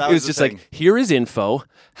like that it was was the just thing. like, here is info.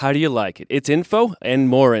 How do you like it? It's info and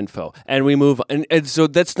more info, and we move on. And so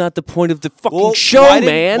that's not the point of the fucking show,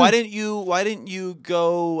 man. Why didn't you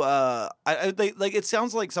go? Like it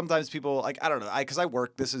sounds like sometimes people like I don't know. Because I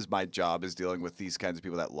work. This is my job is dealing with these kinds of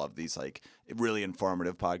people that love these like really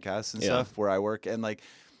informative podcasts and Yeah. stuff where I work and like.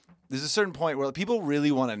 There's a certain point where people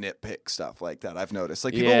really want to nitpick stuff like that. I've noticed.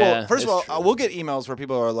 Like people Yeah, will. First of all, it's true. we'll get emails where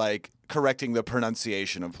people are like correcting the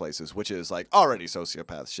pronunciation of places, which is like already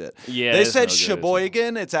sociopath shit. Yeah, they it's said no good, isn't it?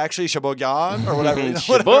 Sheboygan. It's actually Sheboygan or whatever.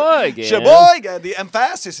 Sheboygan. Sheboygan. The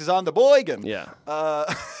emphasis is on the Boygan. Yeah.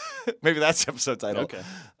 Maybe that's the episode title. Okay.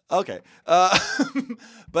 Okay.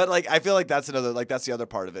 But like, I feel like that's the other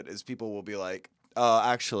part of it is people will be like,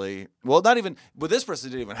 actually, well, not even, but this person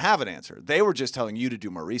didn't even have an answer. They were just telling you to do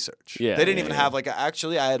more research. Yeah, They didn't yeah, even yeah. have like,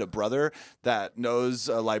 actually, I had a brother that knows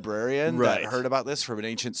a librarian Right. that heard about this from an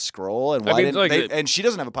ancient scroll. And I why mean, didn't like, they, and she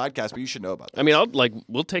doesn't have a podcast, but you should know about that. I mean,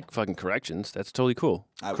 we'll take fucking corrections. That's totally cool.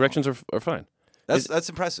 I Corrections are fine. That's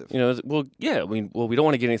impressive. You know, well, yeah. We don't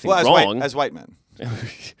want to get anything Well, wrong. as white men.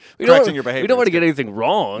 we correcting your We behavior don't want to is get good. anything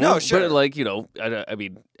wrong. No, sure. But like, I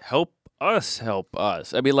mean, help us.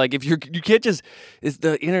 I mean, like, if you can't just, it's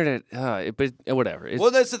the internet. But whatever.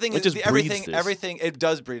 Well, that's the thing. it Is just breeds this. everything. It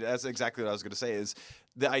does breed. That's exactly what I was going to say. Is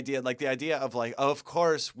the idea of like, oh, of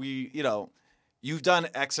course you've done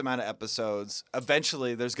X amount of episodes.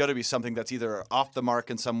 Eventually, there's going to be something that's either off the mark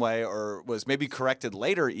in some way or was maybe corrected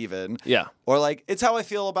later, even. Yeah. Or like, it's how I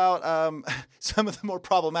feel about some of the more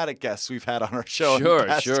problematic guests we've had on our show. in the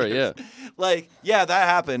past Sure, years. Like, yeah, that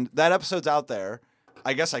happened. That episode's out there.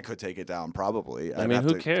 I guess I could take it down, probably. I I'd mean, have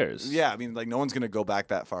who to- cares? Yeah, I mean, like, no one's going to go back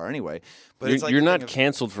that far anyway. But You're, it's like you're the not thing of-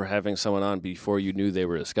 canceled for having someone on before you knew they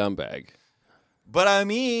were a scumbag. But I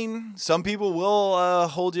mean, some people will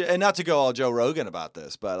hold you, and not to go all Joe Rogan about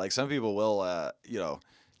this, but like some people will,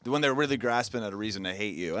 when they're really grasping at a reason to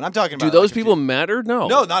hate you. And I'm talking about Do those like, if people you- matter? No.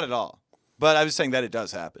 No, not at all. But I was saying that it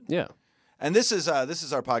does happen. Yeah. And this is our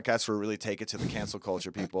podcast where we really take it to the cancel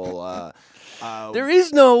culture people. There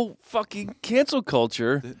is no fucking cancel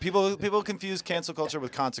culture People confuse cancel culture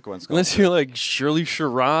with consequence culture. unless you're like Shirley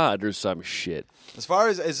Sherrod or some shit. As far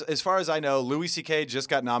as I know, Louis C.K. just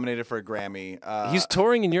got nominated for a Grammy. He's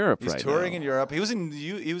touring in Europe He's right touring now. in Europe. He was in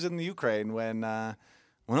the Ukraine when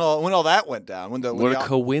all that went down. When What the- a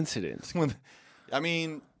coincidence. I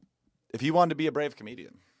mean, if he wanted to be a brave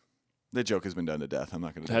comedian, the joke has been done to death. I'm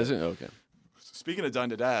not going to. Has it? Okay. Speaking of done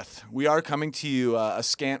to death, we are coming to you a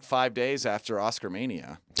scant 5 days after Oscar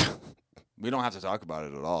Mania. We don't have to talk about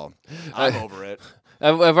it at all. I'm over it.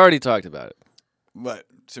 I've already talked about it. What,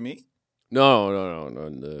 to me? No,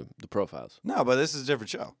 in the profiles. No, but this is a different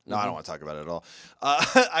show. No, I don't want to talk about it at all.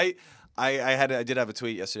 I did have a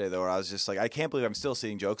tweet yesterday though, where I was just like, I can't believe I'm still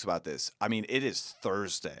seeing jokes about this. I mean, it is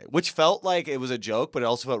Thursday, which felt like it was a joke, but it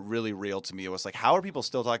also felt really real to me. It was like, how are people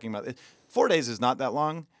still talking about it? 4 days is not that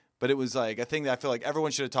long, but it was like a thing that I feel like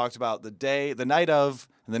everyone should have talked about the night of,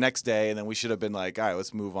 and the next day, and then we should have been like, all right,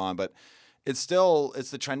 let's move on. But it's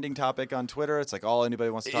the trending topic on Twitter. It's like all anybody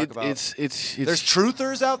wants to talk about. It's There's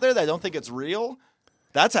truthers out there that don't think it's real.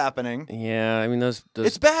 That's happening. yeah. I mean, those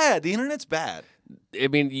It's bad. The internet's bad. I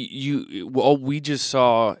mean, we just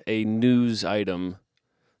saw a news item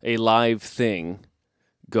a live thing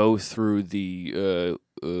go through the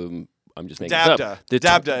I'm just making it up.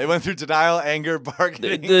 Dabda. It went through denial, anger,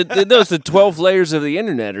 bargaining. It's the 12 layers of the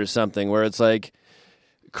internet or something, where it's like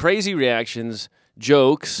crazy reactions,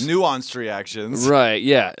 jokes, nuanced reactions. right?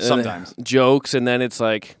 Yeah, Sometimes jokes, and then it's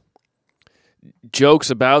like jokes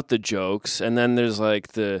about the jokes, and then there's like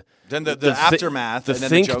the aftermath, the and then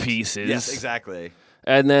think the jokes. pieces. Yes, exactly.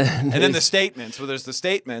 And then the statements, where there's the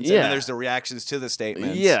statements, and then there's the reactions to the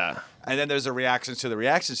statements. Yeah. And then there's the reactions to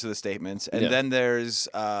the statements. And then there's,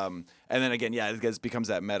 and then again, it becomes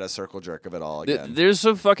that meta circle jerk of it all again. There's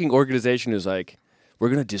some fucking organization who's like, we're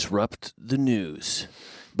going to disrupt the news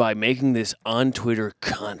by making this on Twitter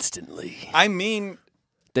constantly. I mean,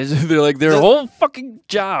 they're like, their whole fucking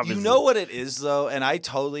job. You know what it is, though? And I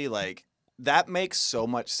totally, like, that makes so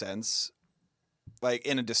much sense, like,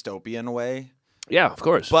 in a dystopian way. Yeah, of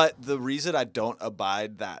course. But the reason I don't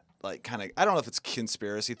abide that, like, kind of, I don't know if it's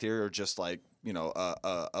conspiracy theory or just, like, you know,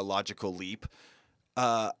 a logical leap.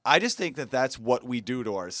 I just think that that's what we do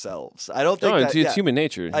to ourselves. I don't think it's human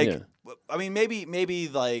nature. Like, yeah. I mean, maybe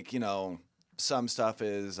like, you know, some stuff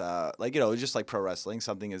is like, you know, just like pro wrestling,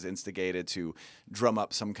 something is instigated to drum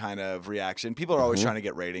up some kind of reaction. People are always trying to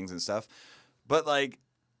get ratings and stuff. But, like,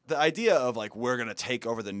 the idea of, like, we're gonna take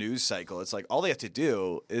over the news cycle, it's like all they have to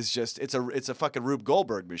do is just it's a fucking Rube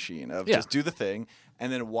Goldberg machine of just do the thing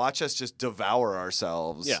and then watch us just devour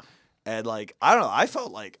ourselves. Yeah. And, like, I don't know, I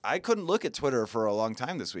felt like I couldn't look at Twitter for a long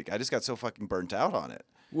time this week. I just got so fucking burnt out on it.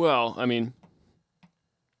 Well, I mean,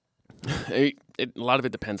 a lot of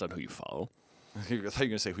it depends on who you follow. I thought you were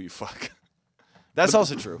gonna say who you fuck. That's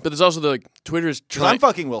also true. But there's also the Twitter's trying. I'm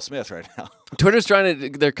fucking Will Smith right now. Twitter's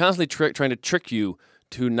they're constantly trying to trick you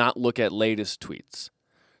to not look at latest tweets.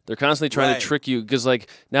 They're constantly trying to trick you because, like,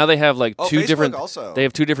 now they have like two Facebook different. Also. They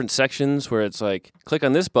have two different sections where it's like click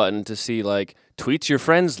on this button to see like tweets your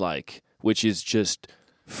friends like, which is just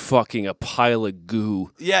fucking a pile of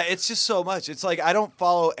goo. Yeah, it's just so much. It's like I don't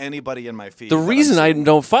follow anybody in my feed. The reason I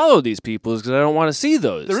don't follow these people is because I don't want to see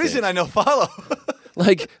those. The reason I don't follow.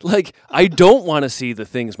 Like I don't want to see the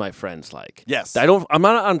things my friends like. Yes. I'm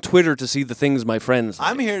not on Twitter to see the things my friends like.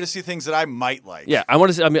 I'm here to see things that I might like. Yeah, I'm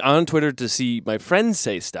on Twitter to see my friends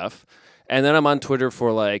say stuff, and then I'm on Twitter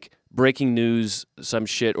for like breaking news, some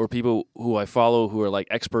shit, or people who I follow who are like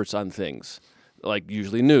experts on things, like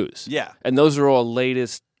usually news. Yeah. And those are all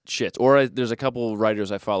latest shits. Or there's a couple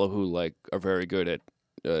writers I follow who like are very good at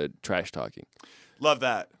trash talking. Love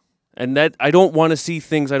that. And that I don't want to see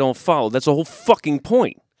things I don't follow. That's the whole fucking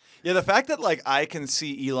point. Yeah, the fact that, like, I can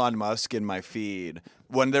see Elon Musk in my feed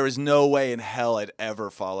when there is no way in hell I'd ever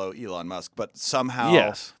follow Elon Musk, but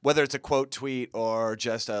somehow, whether it's a quote tweet or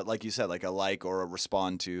just like you said, like a like or a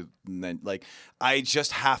respond to, and then, like, I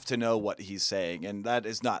just have to know what he's saying, and that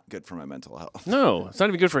is not good for my mental health. No, it's not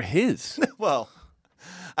even good for his. Well,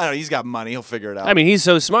 I don't know. He's got money. He'll figure it out. I mean, he's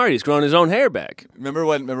so smart. He's growing his own hair back. Remember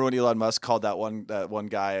when Elon Musk called that one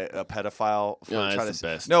guy a pedophile? For that's trying the to,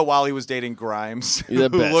 best. No, while he was dating Grimes, The who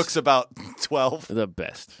best. looks about 12. The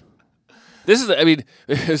best. This is, I mean,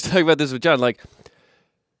 I was talking about this with John. Like,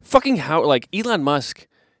 fucking how, like, Elon Musk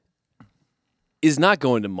is not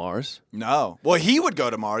going to Mars. No. Well, he would go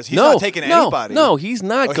to Mars. He's not taking anybody. No, he's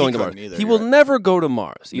not going to Mars. Either, he will never go to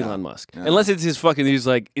Mars, Elon Musk. No. Unless it's his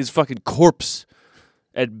fucking corpse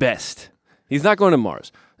at best. He's not going to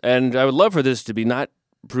Mars. And I would love for this to be not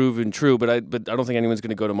proven true, but I don't think anyone's going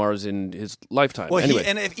to go to Mars in his lifetime. Well, anyway.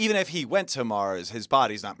 even if he went to Mars, his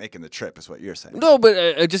body's not making the trip, is what you're saying. No, but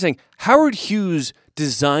I'm just saying, Howard Hughes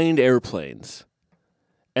designed airplanes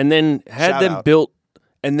and then had Shout them out. built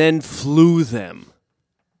and then flew them.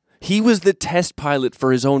 He was the test pilot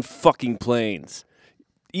for his own fucking planes.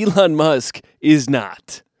 Elon Musk is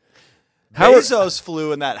not. Bezos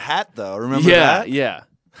flew in that hat, though. Remember that? Yeah.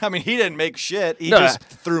 I mean, he didn't make shit. He just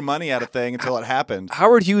threw money at a thing until it happened.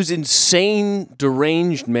 Howard Hughes, insane,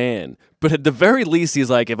 deranged man. But at the very least, he's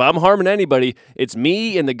like, if I'm harming anybody, it's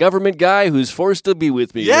me and the government guy who's forced to be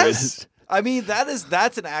with me. Yes. I mean,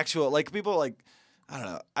 that's an actual, like, people like, I don't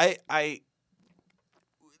know.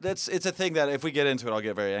 It's a thing that if we get into it, I'll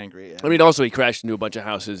get very angry. I mean, also he crashed into a bunch of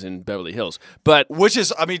houses in Beverly Hills, but which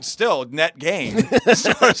is, I mean, still net gain as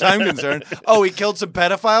far as I'm concerned. Oh, he killed some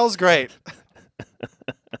pedophiles? Great.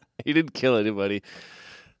 He didn't kill anybody.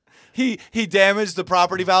 he damaged the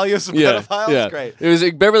property value of some Yeah, pedophiles. yeah. Great. It was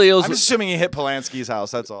like, Beverly Hills. I'm assuming he hit Polanski's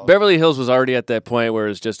house. That's all. Beverly Hills was already at that point where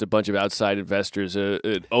it's just a bunch of outside investors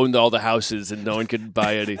owned all the houses and no one could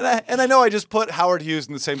buy any. And I know I just put Howard Hughes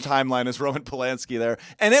in the same timeline as Roman Polanski there,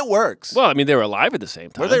 and it works. Well, I mean, they were alive at the same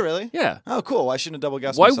time. Were they really? Yeah. Oh, cool. I shouldn't have double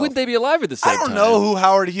guessed. Why myself. wouldn't they be alive at the same I time? don't know who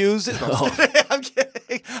Howard Hughes is. No, I'm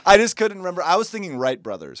kidding. I just couldn't remember. I was thinking Wright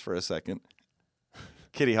Brothers for a second.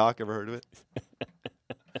 Kitty Hawk, ever heard of it?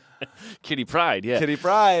 Kitty Pryde, yeah. Kitty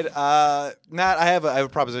Pryde. Matt, I have a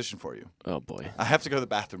proposition for you. Oh boy. I have to go to the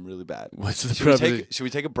bathroom really bad. What's the Should we proposition? should we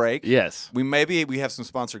take a break? Yes. We have some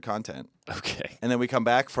sponsored content, Okay. and then we come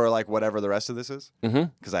back for like whatever the rest of this is. Mm-hmm.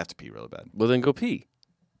 Because I have to pee really bad. Well, then go pee.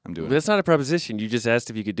 I'm doing But it. that's not a proposition. You just asked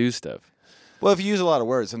if you could do stuff. Well, if you use a lot of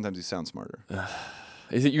words, sometimes you sound smarter.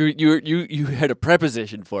 Is it you had a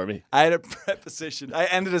preposition for me? I had a preposition. I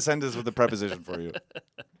ended a sentence with a preposition for you,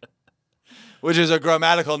 which is a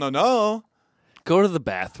grammatical no. Go to the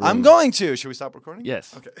bathroom. I'm going to. Should we stop recording?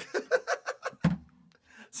 Yes. Okay.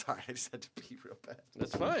 Sorry, I just had to pee real bad.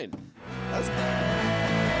 That's fine.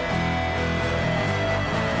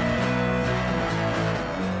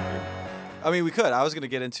 I mean, we could. I was going to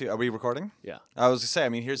get into. Are we recording? Yeah. I was going to say. I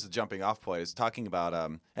mean, here's the jumping off point. It's talking about.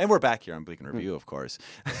 And we're back here on Bleak and Review, of course.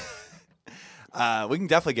 We can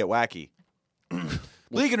definitely get wacky.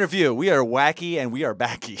 Bleak and Review. We are wacky and we are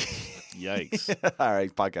backy. Yikes. All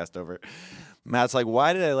right, podcast over. Matt's like,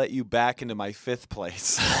 why did I let you back into my fifth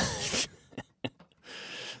place?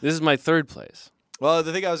 This is my third place. Well,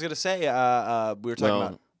 the thing I was going to say, we were talking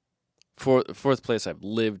about. Fourth place. I've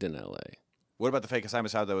lived in L.A. What about the fake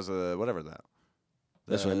assignment shop that was whatever that?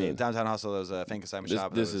 That's what I mean. Downtown hustle. That was a fake assignment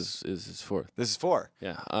shop. This is fourth. This is 4.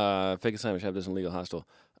 Yeah. Fake assignment shop. There's an illegal hostel.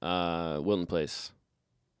 Wilton Place.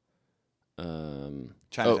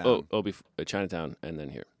 Chinatown. Chinatown, and then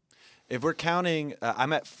here. If we're counting,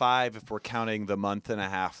 I'm at 5. If we're counting the month and a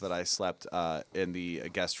half that I slept in the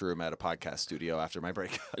guest room at a podcast studio after my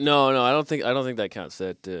breakup. No, I don't think that counts.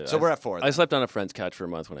 So we're at 4. I slept on a friend's couch for a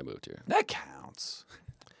month when I moved here. That counts.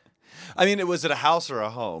 I mean, was it a house or a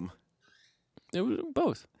home? It was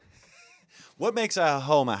both. What makes a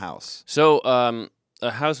home a house? So,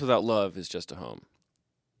 a house without love is just a home.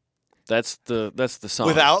 That's the song.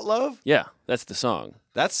 Without love? Yeah, that's the song.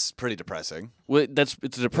 That's pretty depressing. Well, it's a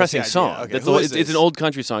depressing idea? song. Okay, That's who is it's this? an old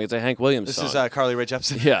country song. It's a Hank Williams This song. is Carly Rae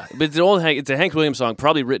Jepsen. Yeah, but it's a Hank Williams song,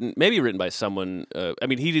 probably written by someone. I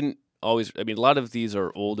mean, he didn't always. I mean, a lot of these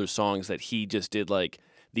are older songs that he just did like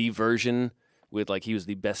the version with like he was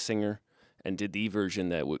the best singer and did the version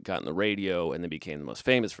that got on the radio and then became the most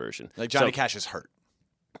famous version. Like Johnny Cash is hurt.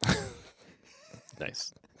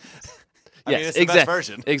 Nice. I mean, it's the best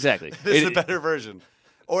version. Exactly. It's the better version.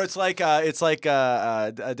 Or it's like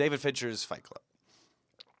David Fincher's Fight Club.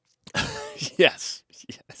 Yes.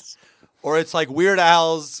 Or it's like Weird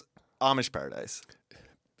Al's Amish Paradise.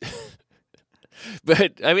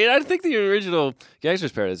 But I mean, I think the original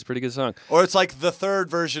Gangster's Paradise is a pretty good song. Or it's like the third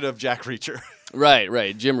version of Jack Reacher.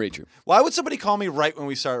 Right. Jim Reacher. Why would somebody call me right when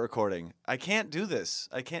we start recording? I can't do this.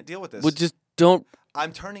 I can't deal with this. Well, just don't.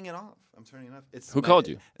 I'm turning it off. Who called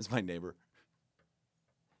you? It's my neighbor.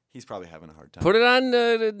 He's probably having a hard time. Put it on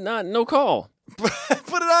no call. Put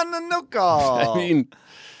it on the no call. I mean,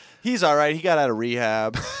 he's all right. He got out of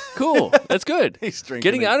rehab. cool. That's good. He's drinking.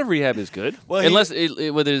 Getting out of rehab is good. Well, unless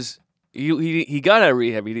he got out of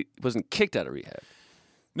rehab, he wasn't kicked out of rehab.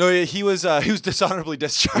 No, he was dishonorably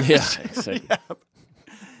discharged. Yeah, exactly. Yeah.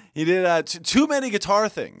 He did too many guitar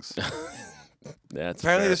things. That's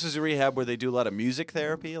Apparently, fair. this was a rehab where they do a lot of music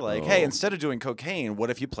therapy. Like, hey, instead of doing cocaine, what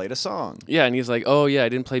if you played a song? Yeah, and he's like, "Oh yeah, I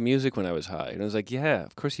didn't play music when I was high." And I was like, "Yeah,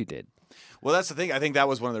 of course you did." Well, that's the thing. I think that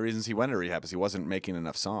was one of the reasons he went to rehab, is he wasn't making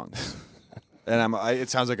enough songs. And it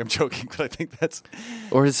sounds like I'm joking, but I think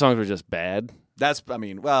Or his songs were just bad. I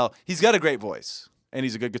mean, well, he's got a great voice, and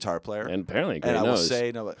he's a good guitar player. And apparently a great and I will nose.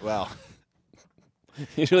 say, no, well,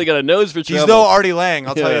 He's really got a nose for trouble. he's no Artie Lang,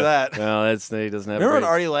 I'll tell you that. Well, he doesn't have. Remember when great-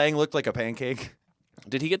 Artie Lang looked like a pancake?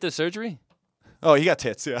 Did he get the surgery? Oh, he got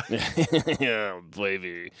tits, yeah. Yeah,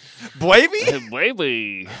 baby. Baby?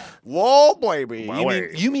 Baby. Whoa, baby.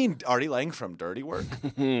 Wowie. You mean Artie Lang from Dirty Work?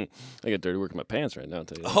 I got dirty work in my pants right now, I'll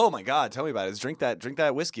tell you that. Oh my God, tell me about it. Drink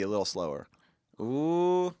that whiskey a little slower.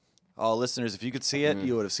 Ooh. Oh, listeners, if you could see it,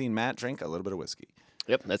 you would have seen Matt drink a little bit of whiskey.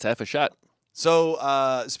 Yep, that's half a shot.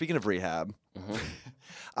 So, speaking of rehab,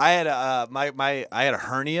 I had a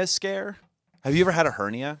hernia scare. Have you ever had a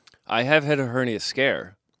hernia? I have had a hernia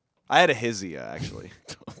scare. I had a hizia, actually.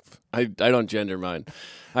 I don't gender mine.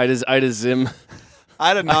 I had a zim. I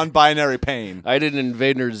had a non-binary pain. I did an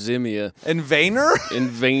invader zimia. Invader?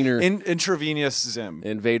 Invader. Intravenous zim.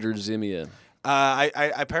 Invader zimia.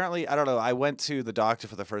 I apparently, I don't know. I went to the doctor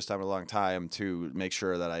for the first time in a long time to make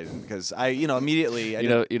sure that I didn't, because immediately.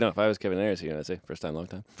 If I was Kevin Aniston, I'd say first time, long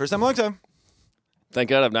time. First time, long time. Thank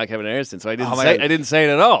God I'm not Kevin Aniston, so I didn't Oh my say God. I didn't say it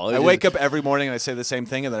at all. I wake up every morning and I say the same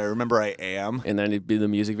thing, and then I remember I am. and then the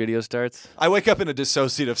music video starts. I wake up in a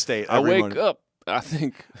dissociative state. I every wake morning. up. I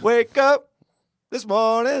think. Wake up this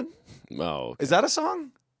morning. Oh, Is that a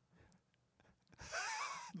song?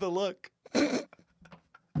 The look.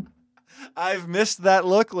 I've missed that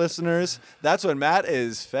look, listeners. That's when Matt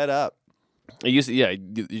is fed up. it used to,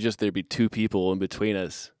 you just there'd be two people in between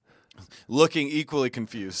us. Looking equally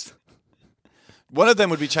confused. One of them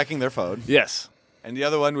would be checking their phone, Yes. and the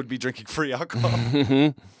other one would be drinking free alcohol.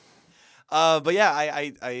 But yeah,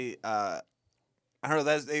 I don't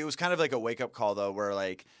know. It was kind of like a wake up call though, where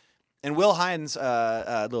like, and Will Hines,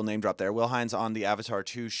 little name drop there. Will Hines on the Avatar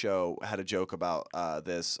 2 show had a joke about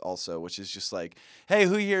this also, which is just like, hey,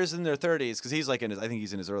 who here is in their 30s? Because he's like I think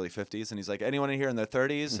he's in his early 50s, and he's like, anyone in here in their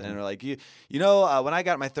 30s? And they're like, when I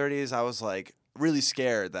got in my 30s, I was like really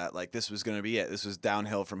scared that like this was gonna be it. This was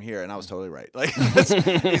downhill from here, and I was totally right. Like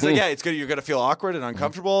he's like, yeah, it's good. You're gonna feel awkward and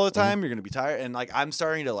uncomfortable all the time. You're gonna be tired, and like I'm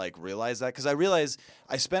starting to like realize that, because I realize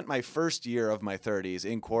I spent my first year of my 30s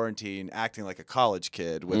in quarantine acting like a college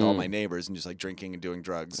kid with all my neighbors and just like drinking and doing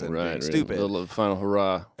drugs and being stupid. A little final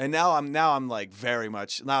hurrah. And now I'm like very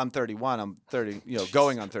much, now I'm 31. I'm 30,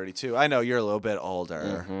 going on 32. I know you're a little bit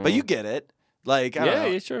older, but you get it. Like I don't know.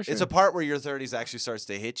 Yeah, sure. It's a part where your 30s actually starts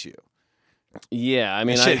to hit you. Yeah, I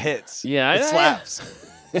mean, Shit hits. Yeah, it slaps.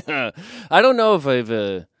 I don't know if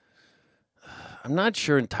I'm not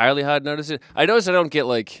sure entirely how I'd notice it. I notice I don't get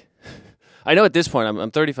like. I know at this point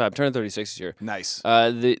I'm 35, I'm turning 36 this year. Nice.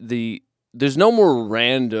 There's no more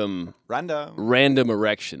random Random.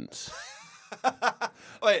 erections.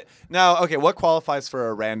 Wait, now, okay, what qualifies for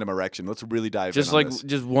a random erection? Let's really dive Just in on like this.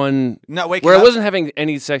 just one Not waking where up, I wasn't having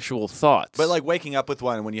any sexual thoughts. but like waking up with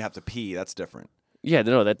one when you have to pee, that's different. yeah,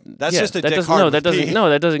 no, That's yeah, just a that dick doesn't, hard no, with that doesn't pee. no,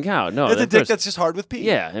 that doesn't count. No, It's a of dick course. that's just hard with pee.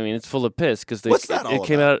 Yeah, I mean it's full of piss because What's that all it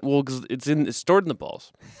came about? out well because it's stored in the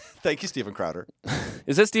balls. Thank you, Steven Crowder.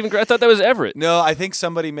 Is that Stephen? I thought that was Everett. No, I think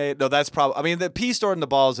somebody made. No, that's probably. I mean, the pee stored in the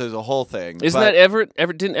balls is a whole thing. Isn't but that Everett?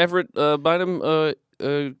 Didn't Everett Bynum?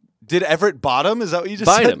 Did Everett Bottom? Is that what you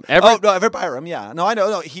just Bynum. said? Everett- Oh no, Everett Byram. Yeah. No, I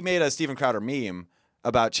know. No, he made a Steven Crowder meme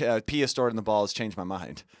about pee is stored in the balls. Changed my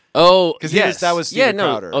mind. Oh, 'Cause yes. that was yeah, Steven no.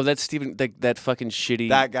 Crowder. Oh, that's Stephen. That fucking shitty.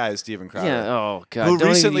 That guy is Steven Crowder. Yeah. Oh God. Who Don't even-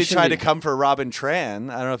 recently you shouldn't tried to be- come for Robin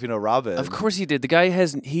Tran. I don't know if you know Robin. Of course he did. The guy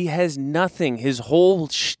has nothing. His whole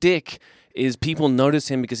shtick is people notice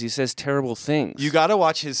him because he says terrible things. You got to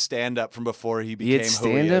watch his stand-up from before he became had who he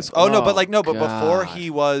stand-up? is. Oh, no, Oh, but before God. he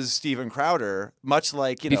was Steven Crowder, much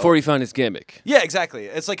like, before he found his gimmick. Yeah, exactly.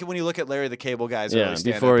 It's like when you look at Larry the Cable Guy's Yeah, early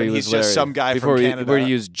stand-up, before he and was he's just Larry. some guy before from he, Canada. Where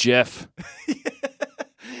he was Jeff.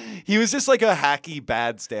 He was just like a hacky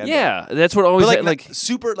bad stand-up. Yeah, that's what always But like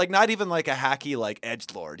super, like not even like a hacky like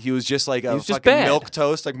edgelord. He was just like a was just fucking bad.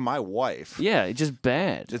 milquetoast, like my wife. yeah, it's just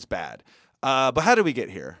bad. It's bad. But how did we get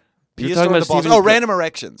here? You're He talking stored about the balls. Steven Oh, Cr- random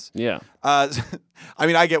erections. Yeah, I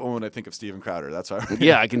mean, I get one when I think of Steven Crowder. That's why.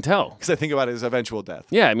 yeah, I can tell. Because I think about his eventual death.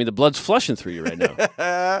 Yeah, I mean the blood's flushing through you right now.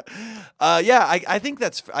 Yeah, I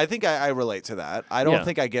think I relate to that. I don't Yeah.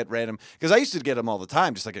 think I get random because I used to get them all the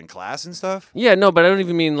time, just like in class and stuff. Yeah, no, but I don't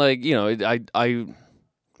even mean like it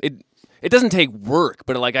doesn't take work,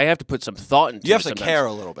 but like I have to put some thought into. You have it to sometimes. care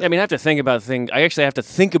a little bit. I mean, I have to think about things. I actually have to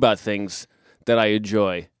think about things that I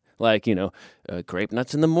enjoy, like grape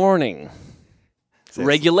nuts in the morning,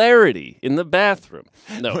 regularity in the bathroom.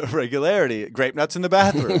 No, Regularity, grape nuts in the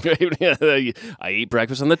bathroom. I eat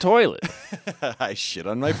breakfast on the toilet. I shit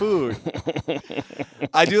on my food.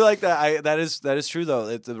 I do like that. That is true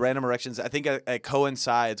though. The random erections. I think it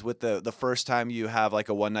coincides with the first time you have like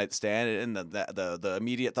a one night stand, and the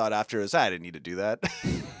immediate thought after is I didn't need to do that.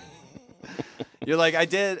 You're like I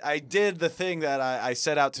did the thing that I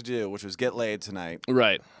set out to do, which was get laid tonight,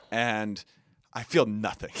 Right. and I feel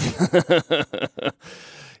nothing.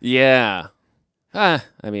 Yeah. I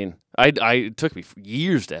mean, it took me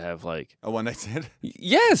years to have like A one night stand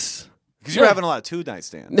yes. because you were having a lot of 2 night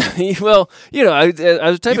stands. Well, I was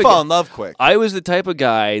the type You of fall in love quick, I was the type of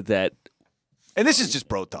guy that and this is just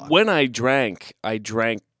bro talk. when I drank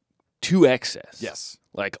to excess. Yes,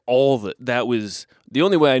 Like that was the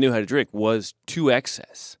only way I knew how to drink was to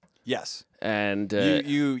excess. yes. And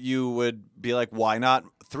You would be like, why not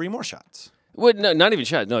 3 more shots? well, no, not even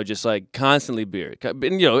shots. No, just like constantly beer. And,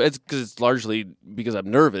 it's because it's largely because I'm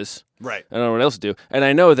nervous. Right. I don't know what else to do, and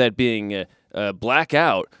I know that being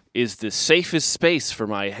blackout is the safest space for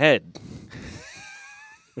my head.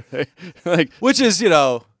 Like, Which is,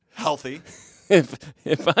 healthy.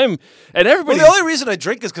 if I'm and Well, everybody the only reason I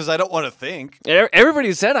drink is because I don't want to think.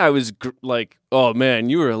 everybody said I was like, oh man,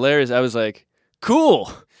 you were hilarious. I was like,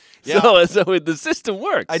 cool. Yeah. So the system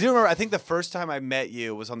works. I do remember. I think the first time I met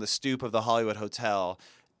you was on the stoop of the Hollywood Hotel,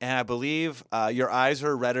 and I believe your eyes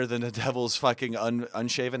were redder than the devil's fucking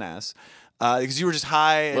unshaven ass, because you were just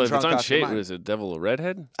high and Well, if drunk it's off your unshaved, mind. is it devil a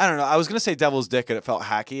redhead? I don't know. I was gonna say devil's dick, and it felt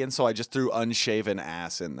hacky, and so I just threw unshaven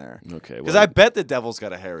ass in there. Okay, Because I bet the devil's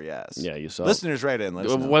got a hairy ass. yeah, you saw. Listeners, write in. Let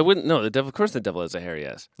us know. Why wouldn't no? The devil, of course, the devil has a hairy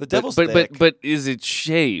ass. The devil's but thick. but is it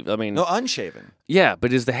shaved? I mean, No, unshaven. yeah,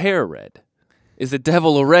 but is the hair red? Is the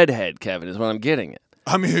devil a redhead, Kevin? Is what I'm getting at.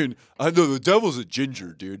 I mean, I know the devil's a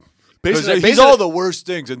ginger, dude. Based on- He's based all on- the worst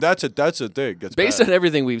things, and that's a thing. That's Based bad. on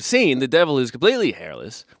everything we've seen, the devil is completely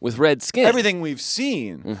hairless with red skin. everything we've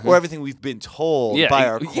seen, or everything we've been told Yeah, by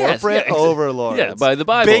our yes, corporate yeah, overlords. yeah, by the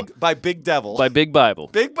Bible. By Big Devil. by Big Bible.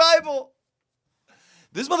 Big Bible.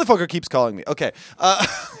 This motherfucker keeps calling me. Okay.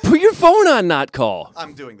 Put your phone on, not call.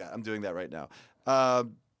 I'm doing that. I'm doing that right now.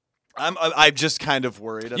 I'm just kind of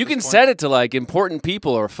worried. At You this can point. set it to like important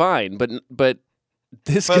people are fine, but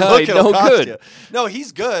this But guy look, it'll no cost good. you. No,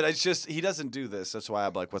 he's good. It's just he doesn't do this. That's why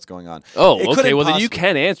I'm like, what's going on? Oh, It okay. couldn't Well, then you possibly-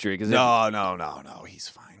 can answer it because No. He's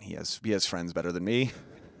fine. He has friends better than me.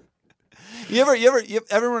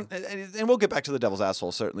 Everyone, and we'll get back to the devil's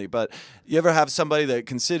asshole certainly. But you ever have somebody that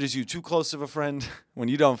considers you too close of a friend when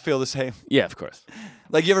you don't feel the same? yeah, of course.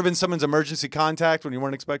 Like you ever been someone's emergency contact when you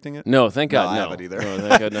weren't expecting it? No, thank God, I no. haven't either. No,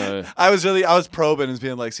 thank God, no. I was probing and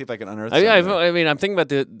being like, see if I can unearth. I something. mean, I'm thinking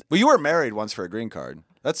about Well, you were married once for a green card.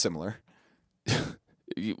 That's similar.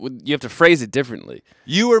 you have to phrase it differently.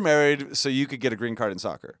 You were married so you could get a green card in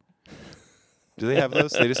soccer. Do they have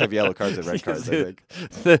those? They just have yellow cards and red cards, I think.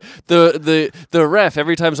 The ref,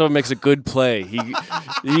 every time someone makes a good play,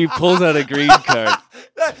 he pulls out a green card.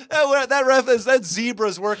 That ref is that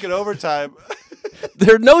zebra's working overtime.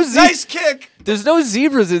 There are no Nice kick. There's no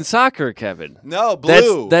zebras in soccer, Kevin. No,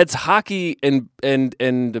 blue. That's hockey and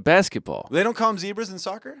basketball. They don't call them zebras in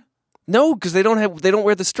soccer? No, because they don't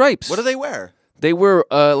wear the stripes. What do they wear? They wear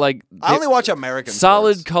I only watch American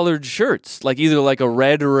solid sports. colored shirts, like either like a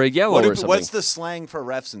red or a yellow or something. What's the slang for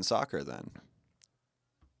refs in soccer then?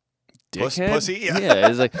 Dickhead? Pussy? Yeah. Yeah,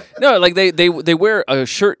 it's like no, like they wear a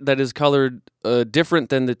shirt that is colored different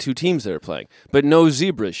than the two teams that are playing, but no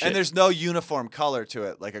zebra shit. And there's no uniform color to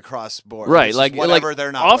it, like across board. right, It's like just whatever like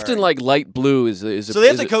they're not often wearing. like light blue is So they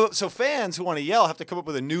have to come up, so fans who want to yell have to come up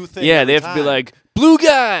with a new thing. yeah, every they have to be time. like blue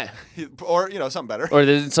guy or something better. or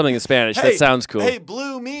there's something in Spanish Hey, that sounds cool. Hey,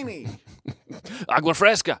 blue meanie. Agua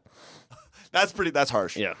fresca. That's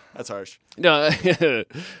harsh. Yeah. That's harsh. No,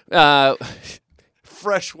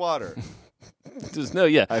 Fresh water. there's no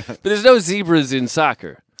but there's no zebras in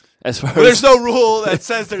soccer. As far But as there's no rule that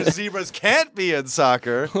says there's zebras can't be in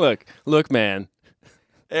soccer. look, man.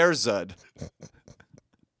 Airzud.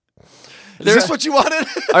 Is this what you wanted?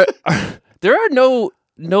 There are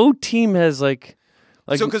no team has like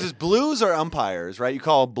So because it's blues or umpires, right? You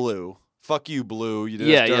call it blue. Fuck you, blue. You did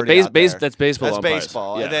us yeah, dirty out there. that's baseball. That's umpires.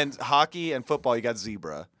 baseball. Yeah. And then hockey and football, you got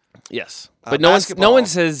zebra. yes, but no one basketball.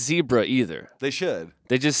 says zebra either. They should.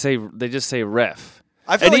 They just say ref.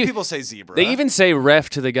 I feel And like you- people say zebra. They even say ref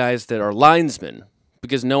to the guys that are linesmen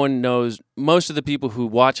because no one knows. Most of the people who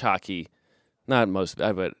watch hockey, not most,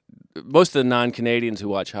 but most of the non-Canadians who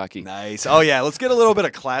watch hockey. Nice. Oh yeah, let's get a little bit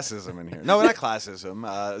of classism in here. No, not classism.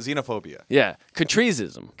 Xenophobia. Yeah,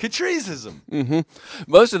 Catricism. Catricism.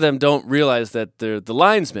 Most of them don't realize that they're the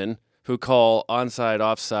linesmen who call onside,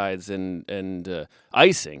 offsides, and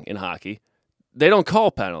icing in hockey. They don't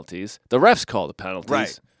call penalties. The refs call the penalties.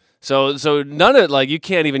 Right. So none of you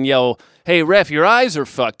can't even yell, "Hey ref, your eyes are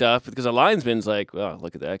fucked up," because a linesman's like, "Well,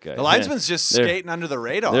 look at that guy." The linesman's just they're- skating under the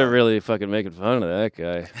radar. They're really fucking making fun of that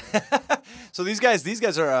guy. So these guys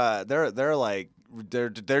are they're like they're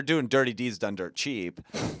doing dirty deeds done dirt cheap.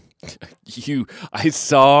 I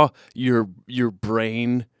saw your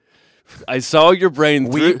brain. I saw your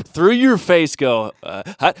brain through your face go.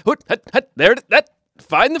 There. That.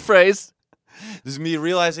 Find the phrase. This is me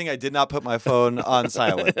realizing I did not put my phone on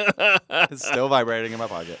silent. It's still vibrating in my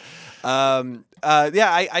pocket.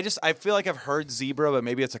 I feel like I've heard zebra, but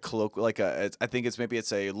maybe it's a colloquial, I think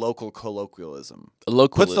it's a local colloquialism. A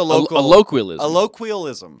local. Puts the local a loquialism. A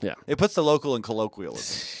loquialism. Yeah. It puts the local in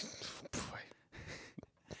colloquialism.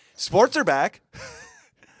 Sports are back.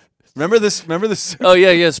 Remember this? Oh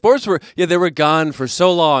yeah. Sports were they were gone for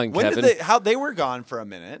so long. When Kevin. did they were gone for a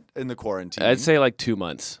minute in the quarantine? I'd say like 2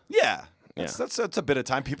 months. Yeah. That's a bit of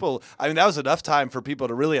time. That was enough time for people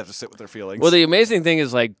to really have to sit with their feelings. Well, the amazing thing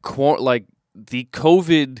is like the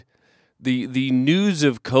COVID, the news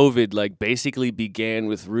of COVID like basically began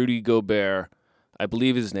with Rudy Gobert I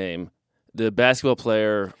believe his name, the basketball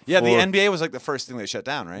player. Yeah, the for- NBA was like the first thing they shut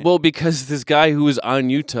down, right? Well, because this guy who was on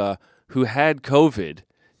Utah who had COVID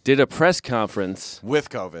did a press conference with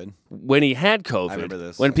COVID. when he had COVID. I remember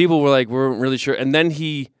this. When people were like, weren't really sure. And then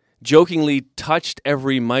he jokingly touched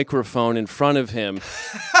every microphone in front of him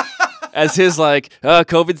as his like,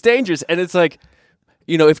 COVID's dangerous. And it's like,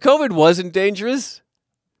 if COVID wasn't dangerous,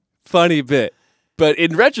 funny bit. But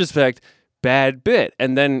in retrospect, bad bit.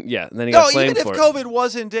 And then, he got No, flamed even if for it. COVID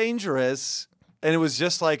wasn't dangerous and it was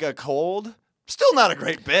just like a cold, still not a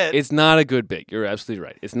great bit. It's not a good bit. You're absolutely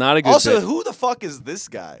right. It's not a good Also, bit. who the fuck is this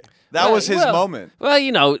guy? That Well, was his well- moment.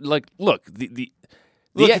 Well, look, the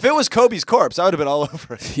Look, if it was Kobe's corpse, I would have been all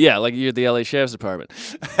over it. yeah, like you're the LA Sheriff's Department.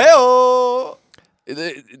 Hey-oh!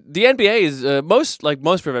 The NBA is most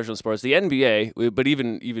professional sports. The NBA, but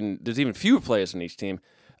even there's even fewer players on each team.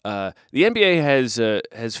 The NBA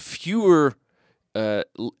has fewer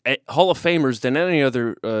Hall of Famers than any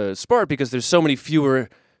other sport because there's so many fewer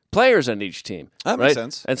players on each team. That right? makes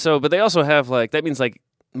sense. And so, but they also have that means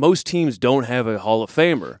most teams don't have a Hall of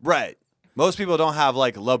Famer. Right. Most people don't have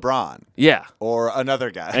like LeBron Yeah, or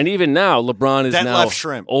another guy. and even now LeBron is Detlef now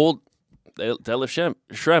Schrempf. old. Detlef Schrempf.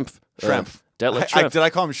 Shrimp. Detlef Schrempf. Did I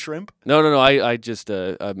call him shrimp? No. I just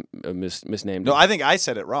misnamed No, him. I think I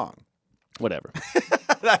said it wrong. Whatever.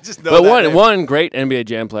 I just know But that name. one great NBA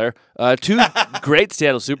Jam player, two great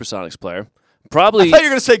Seattle SuperSonics player. I Probably, thought you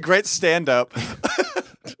were going to say great stand-up.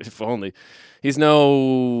 if only. He's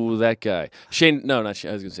that guy. Shane. No, not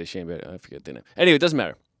Shane. I was going to say Shane, but I forget the name. Anyway, it doesn't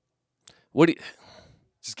matter. What do you?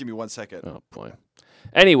 Just give me 1 second. Oh boy.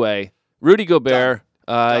 Anyway, Rudy Gobert.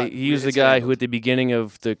 Done. He was the It's guy handled. who, at the beginning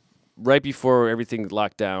of right before everything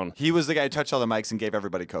locked down, He was the guy who touched all the mics and gave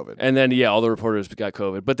everybody COVID. and then all the reporters got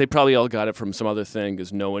COVID, but they probably all got it from some other thing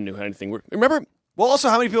because no one knew how anything worked. Remember? Well, also,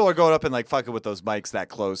 how many people are going up and like fucking with those mics that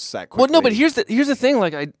close, that quickly? Well, no, but here's the thing.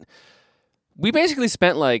 We basically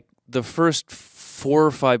spent the first 4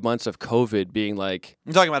 or 5 months of COVID being like,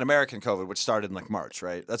 I'm talking about American COVID, which started in like March,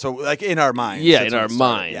 right? That's what, like in our minds. Yeah, that's in when our it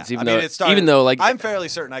started. minds, Yeah. even I mean, though- it started, even though, I'm fairly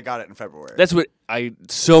certain I got it in February. that's what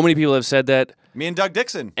so many people have said that, Me and Doug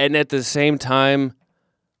Dixon. and at the same time,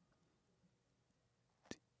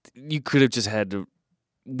 you could have just had to.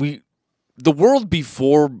 The world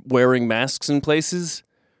before wearing masks in places,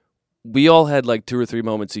 we all had 2 or 3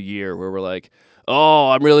 moments a year where we're like, "Oh,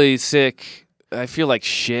 I'm really sick. I feel like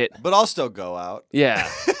shit." But I'll still go out. Yeah,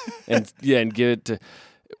 and give it to.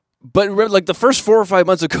 But remember, the first 4 or 5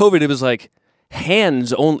 months of COVID, it was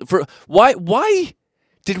hands only. Why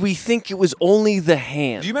did we think it was only the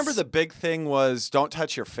hands? Do you remember the big thing was don't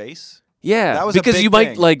touch your face? Yeah, That was a because big you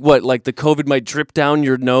might thing. the COVID might drip down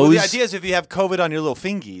your nose. Well, the idea is if you have COVID on your little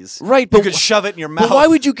fingies, right? you But could shove it in your mouth. But why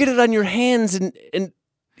would you get it on your hands and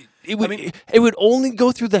it would it would only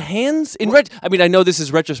go through the hands? I know this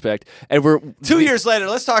is retrospect, and we're 2 years later,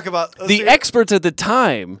 let's talk about the experts at the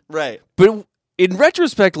time. Right. But in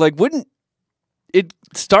retrospect, wouldn't it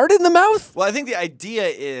start in the mouth? Well, I think the idea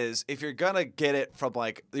is if you're gonna get it from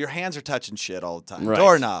your hands are touching shit all the time, Right.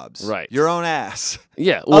 doorknobs, Right. your own ass,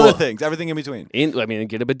 Yeah, other things, everything in between.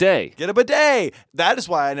 Get a bidet. Get a bidet. That is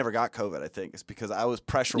why I never got COVID. I think it's because I was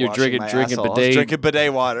pressure You're washing drinking my bidet. asshole. I was drinking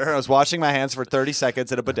bidet water. I was washing my hands for 30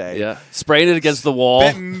 seconds in a bidet. Yeah, spraying it against the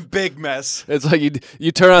wall. Big mess. It's like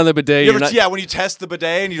you turn on the bidet. You You're ever, not, yeah, when you test the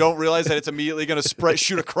bidet and you don't realize that it's immediately going to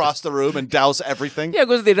shoot across the room and douse everything. yeah,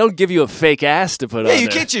 because they don't give you a fake ass to put Yeah, on you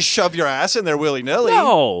there. can't just shove your ass in there willy nilly.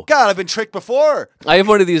 No. God, I've been tricked before. I have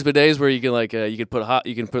one of these bidets where you can you can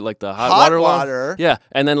put the hot Hot water on. water. Yeah,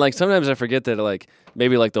 and then sometimes I forget that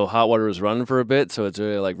maybe the hot water is running for a bit, so it's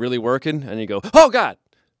really working, and you go, oh god.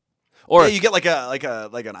 Or Yeah, you get like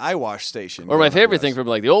an eye wash station. or my favorite thing from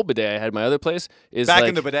the old bidet I had at my other place is back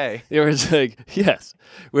in the bidet. It was yes,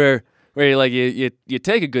 where you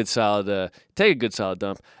take a good solid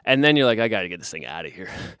dump, and then you're I got to get this thing out of here,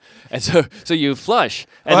 and so you flush,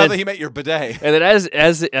 and Well, then he meant your bidet. and then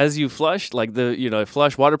as you flush,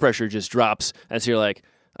 flush water pressure just drops, and so you're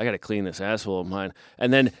I got to clean this asshole of mine,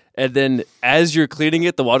 and then as you're cleaning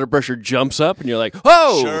it, the water pressure jumps up, and you're like,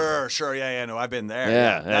 oh, Sure, yeah, no, I've been there.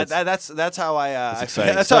 Yeah, that's how I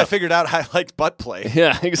exciting that's how I stuff. figured out I liked butt play.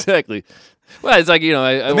 yeah, exactly. Well, it's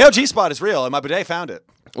The male G spot is real, and my bidet found it.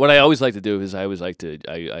 what I always like to do is I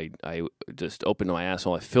just opened my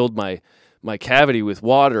asshole. I filled my cavity with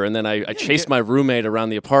water, and then I chased my roommate around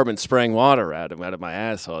the apartment spraying water out of my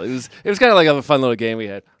asshole. It was kind of a fun little game we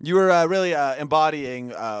had. You were really embodying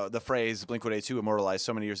the phrase Blink-182 immortalized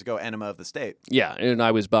so many years ago, "Enema of the State." Yeah, and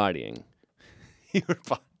I was bodying. You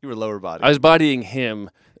were lower body. I was bodying him,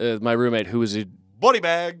 my roommate, who was a Body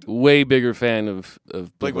bagged. way bigger fan of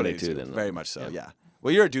Blink-182 Blink-182 than very much so. Yeah.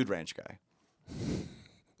 Well, you're a Dude Ranch guy.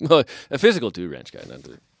 Well, a physical dude ranch guy,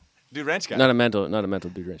 Dude Ranch guy. not a mental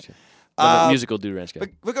dude ranch guy. Not a musical dude ranch guy.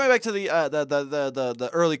 But going back to the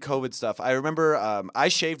early COVID stuff, I remember I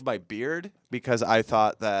shaved my beard because I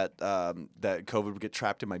thought that that COVID would get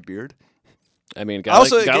trapped in my beard. I mean,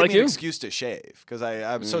 Also, it guy gave like me an you. excuse to shave because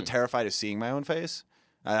I'm so terrified of seeing my own face.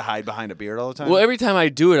 I hide behind a beard all the time. Well, every time I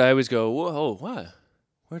do it, I always go, "Whoa, what?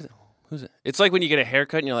 Who's it?" It's like when you get a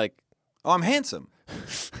haircut and you're like, oh, I'm handsome.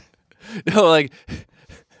 no, like,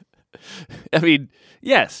 I mean,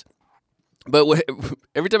 yes, but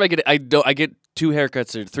every time I get, I get 2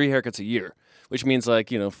 haircuts or 3 haircuts a year, which means like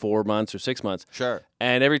 4 months or 6 months. Sure.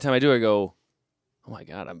 And every time I do, I go, "Oh my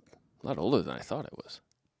god, I'm a lot older than I thought I was."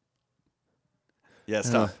 Yeah, it's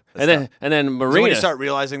tough. And then So Marina, when you start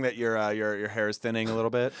realizing that your hair is thinning a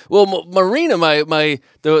little bit. well, Marina,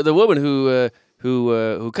 the woman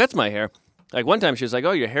who cuts my hair, like one time she was like,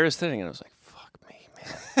 "Oh, your hair is thinning," and I was like, "Fuck me,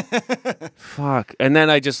 man, fuck." And then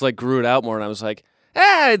I just like grew it out more, and I was like,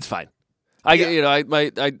 it's fine."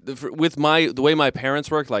 With the way my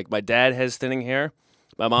parents work, like my dad has thinning hair,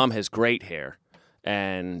 my mom has great hair,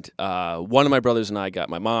 and one of my brothers and I got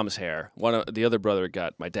my mom's hair. The other brother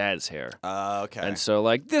got my dad's hair. Okay. And so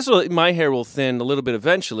like my hair will thin a little bit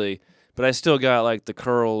eventually, but I still got like the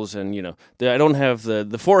curls and I don't have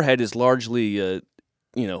the forehead is largely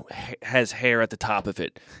has hair at the top of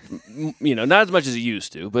it. Not as much as it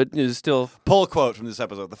used to, but it's still. Pull a quote from this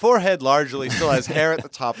episode. The forehead largely still has hair at the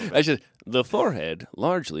top of it. The forehead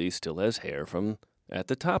largely still has hair from at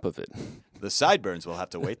the top of it. The sideburns will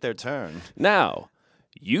have to wait their turn. Now,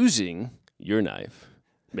 using your knife,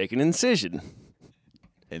 make an incision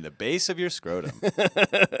In the base of your scrotum.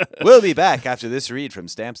 We'll be back after this read from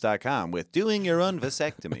Stamps.com with Doing Your Own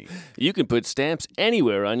Vasectomy. You can put stamps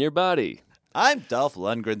anywhere on your body. I'm Dolph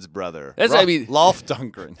Lundgren's brother. That's- Rolf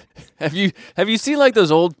Lundgren. Have you seen like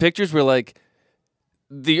those old pictures where like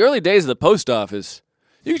the early days of the post office?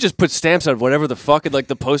 You could just put stamps on whatever the fuck and like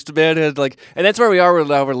the postman had like, and that's where we are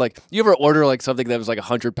now. We're like, you ever order like something that was like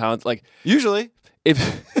 100 pounds? Like Usually. if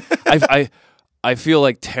I feel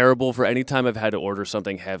like terrible for any time I've had to order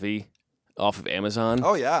something heavy off of Amazon.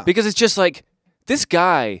 Oh, yeah. Because it's just like this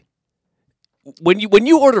guy. When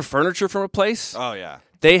you order furniture from a place, Oh, yeah.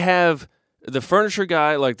 they have the furniture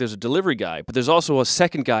guy. Like there's a delivery guy, but there's also a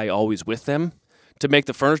second guy always with them to make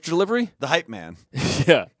the furniture delivery. The hype man.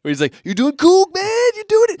 Yeah, where he's like, "You're doing cool, man. You're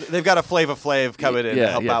doing it." They've got a Flava Flav coming in to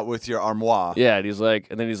help out with your armoire. Yeah, and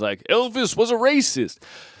then he's like, "Elvis was a racist."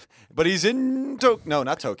 But he's in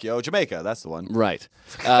not Tokyo, Jamaica. That's the one. Right.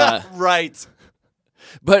 Right.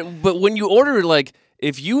 But when you order like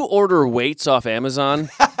if you order weights off Amazon,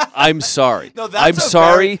 I'm sorry. No, that's I'm a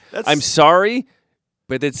sorry. very- that's- I'm sorry,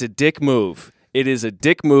 but it's a dick move. It is a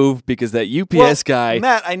dick move because that UPS guy.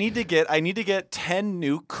 Matt, I need to get 10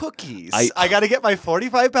 new cookies. I got to get my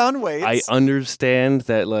 45-pound weights. I understand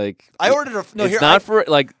that like I ordered a no. it's Here, not for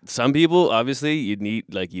like some people. Obviously, you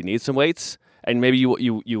need some weights, and maybe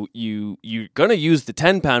you're gonna use the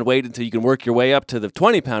 10-pound weight until you can work your way up to the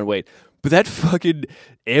 20-pound weight. But that fucking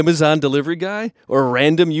Amazon delivery guy or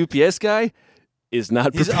random UPS guy is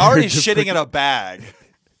not. He's prepared already to shitting in a bag.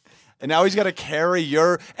 And now he's got to carry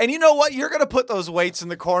your. And you know what? You're going to put those weights in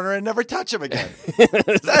the corner and never touch them again.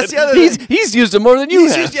 That's the other thing. He's used them more than you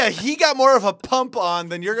have. He got more of a pump on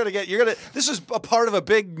than you're going to get. This is a part of a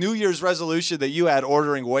big New Year's resolution that you had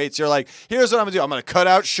ordering weights. You're like, here's what I'm going to do. I'm going to cut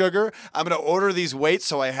out sugar. I'm going to order these weights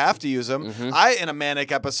so I have to use them. I, in a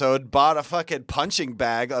manic episode, bought a fucking punching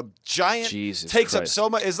bag. A giant. Jesus takes up Christ. so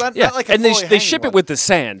much. Is that Yeah, not like a and they fully hanging ship it one? with the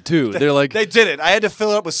sand too. They're like, They did it. I had to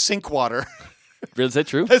fill it up with sink water. is that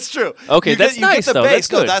true? That's true. Okay, You that's get, you nice, get the though. base.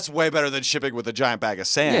 That's No, good. that's way better than shipping with a giant bag of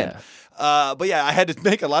sand. Yeah. But yeah, I had to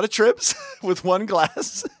make a lot of trips with one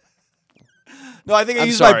glass. No, I think I I'm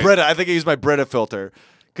used sorry. my Brita. I think I used my Brita filter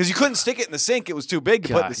because you couldn't stick it in the sink. It was too big to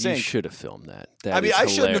put in God, the sink. you should have filmed that. I mean, I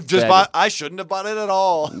shouldn't have hilarious. just bought. I shouldn't have bought it at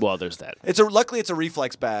all. Well, there's that. Luckily it's a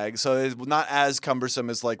reflex bag, so it's not as cumbersome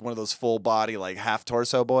as like one of those full body like half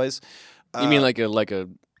torso boys. You mean like a like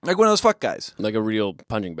one of those fuck guys? like a real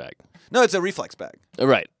punching bag? No, it's a reflex bag.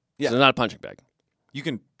 Right. Yeah. So not a punching bag.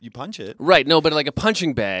 You punch it. Right. No, but like a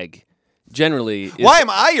punching bag generally is, Why am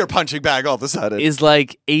I your punching bag all of a sudden? is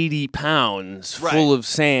like 80 pounds Right. full of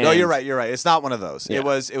sand. No, you're right. You're right. It's not one of those. Yeah. It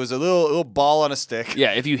was a little ball on a stick.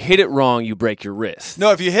 Yeah, if you hit it wrong, you break your wrist.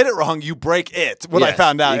 No, if you hit it wrong, you break it. What I Yes,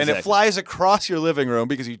 found out, and exactly. it flies across your living room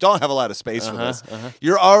because you don't have a lot of space for this.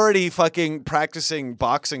 You're already fucking practicing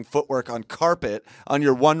boxing footwork on carpet on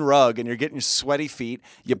your one rug, and you're getting your sweaty feet.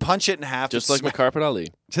 You punch it in half, Just it's like McCarpet Ali.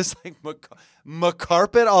 just like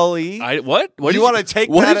McCarpet Ali. What? What You did wanna take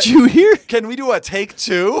What that did you hear? Can we do a take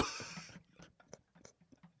two?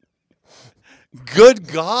 Good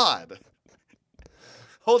God.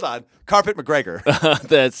 Hold on. Carpet McGregor.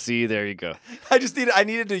 There you go. I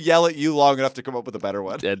needed to yell at you long enough to come up with a better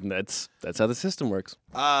one. And that's how the system works.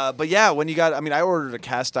 But yeah, when you got, I ordered a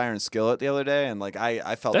cast iron skillet the other day, and like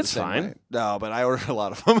I felt That's the same fine. way. No, but I ordered a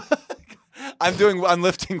lot of them. I'm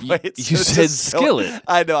lifting weights. You It's said a skillet.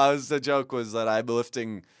 I know. The joke was that I'm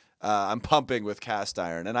lifting. I'm pumping with cast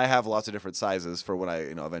iron, and I have lots of different sizes for when I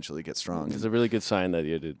eventually get strong. It's a really good sign that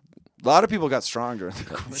you did. A lot of people got stronger. In the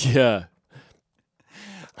course. Yeah.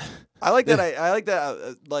 I like that. I like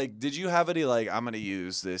that. Like, did you have any I'm gonna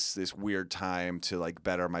use this weird time to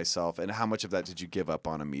better myself? And how much of that did you give up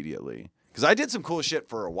on immediately? Because I did some cool shit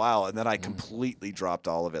for a while, and then I completely dropped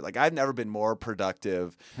all of it. Like, I've never been more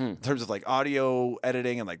productive in terms of audio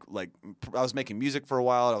editing, and I was making music for a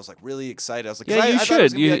while, and I was really excited. I was like, Yeah, you I thought it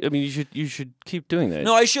was should. gonna be You should keep doing that.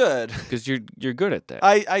 no, I should. because you're good at that.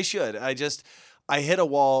 I should. I hit a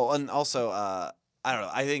wall, and also I don't know.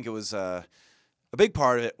 I think it was a big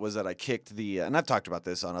part of it was that I kicked the and I've talked about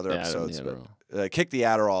this on other episodes, but I kicked the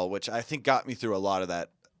Adderall, which I think got me through a lot of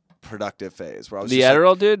that productive phase where I was The just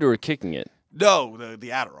Adderall did, or kicking it? no, the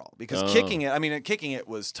Adderall, because Oh. kicking it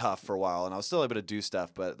was tough for a while, and I was still able to do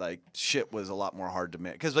stuff, but shit was a lot more hard to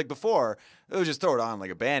make. Because before, it would just throw it on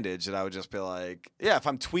like a bandage, and I would just be like, yeah, if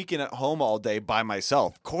I'm tweaking at home all day by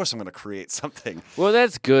myself, of course I'm going to create something. Well,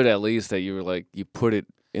 that's good at least that you were you put it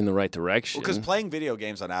in the right direction. Because playing video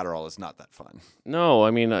games on Adderall is not that fun. No,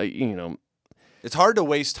 I mean, It's hard to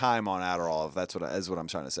waste time on Adderall, if that's what I'm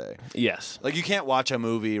trying to say. yes. You can't watch a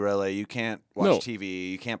movie, really. You can't watch No.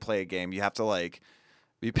 TV. You can't play a game. You have to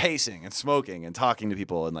be pacing and smoking and talking to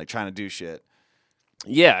people and trying to do shit.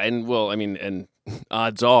 Yeah, and well, I mean, and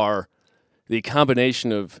odds are the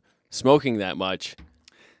combination of smoking that much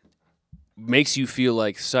makes you feel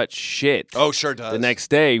like such shit. Oh, sure does. The next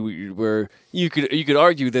day, where you could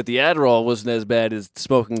argue that the Adderall wasn't as bad as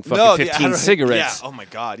smoking no, fucking the 15 Adderall- cigarettes. Yeah. Oh my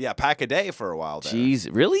God. Yeah, pack a day for a while there. Jeez,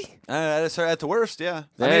 really? At the worst, yeah.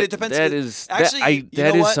 It depends. That is actually.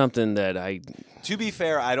 that is what? something that I. To be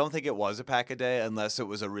fair, I don't think it was a pack a day unless it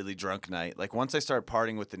was a really drunk night. Once I start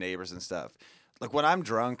partying with the neighbors and stuff, when I'm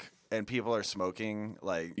drunk and people are smoking,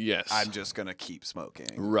 Yes. I'm just gonna keep smoking.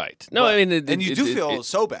 Right. No, But- I mean, and you do feel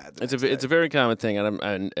so bad. the It's a next it's a day. very common thing,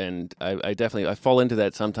 and I definitely fall into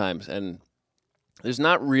that sometimes, and there's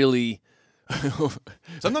not really.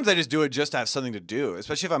 Sometimes I just do it just to have something to do,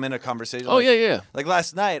 especially if I'm in a conversation. Oh yeah. Like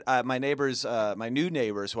last night, my neighbors, my new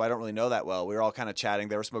neighbors, who I don't really know that well, we were all kind of chatting.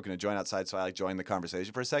 They were smoking a joint outside, so I joined the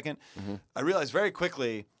conversation for a second. Mm-hmm. I realized very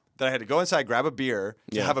quickly that I had to go inside, grab a beer,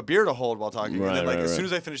 to Yeah. have a beer to hold while talking, and then Right, as right. soon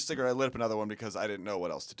as I finished the cigarette, I lit up another one because I didn't know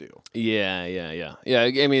what else to do. Yeah.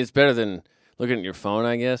 I mean, it's better than looking at your phone,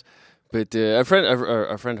 I guess. But our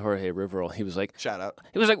friend Jorge Riverol, he was like, Shout out,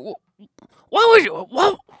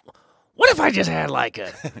 what if I just had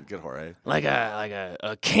good Jorge.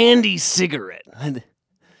 a candy cigarette?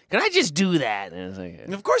 Can I just do that? And it's like,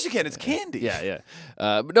 And of course you can. It's candy. yeah.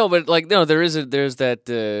 But no, there's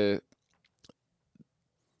that.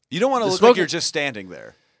 You don't want to The look like smoking- you're just standing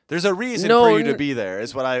there. There's a reason No, for you to n- be there.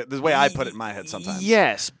 Is the way I put it in my head sometimes.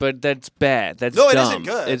 Yes, but that's bad. That's No, it dumb. isn't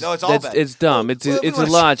good. No, it's all that's- bad. It's dumb. Well, It's if we it's wanna-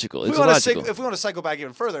 illogical. If It's we wanna illogical. if we want to cycle back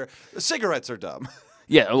even further, the cigarettes are dumb.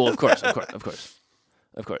 Yeah. Well, of course.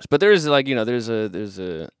 But there is there's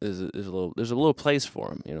a little place for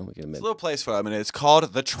them. We can It's admit. a little place for them, and it's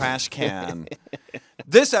called The Trash Can.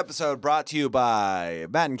 This episode brought to you by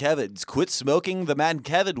Matt and Kevin's Quit Smoking the Matt and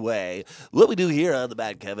Kevin Way. What we do here on the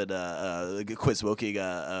Matt and Kevin Quit Smoking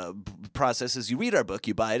process is you read our book,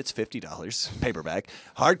 you buy it, it's $50, paperback,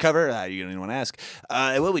 hardcover, you don't even want to ask.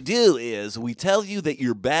 And what we do is we tell you that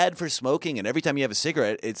you're bad for smoking, and every time you have a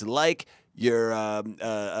cigarette, it's like you're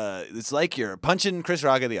punching Chris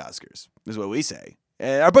Rock at the Oscars, is what we say.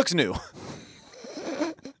 Our book's new.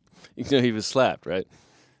 He was slapped, right?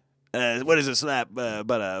 What is a slap but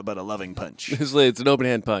a loving punch? It's an open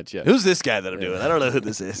hand punch. Yeah. Who's this guy that I'm doing? I don't know who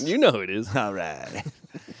this is. You know who it is. All right.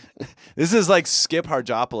 This is like Skip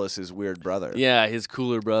Harjopoulos' weird brother. Yeah, his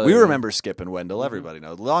cooler brother. We remember Skip and Wendell. Everybody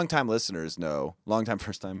knows. Long-time listeners know. Long-time,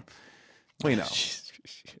 first-time. We know.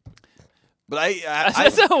 But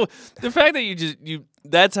That's how the fact that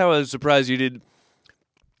that's how I was surprised you did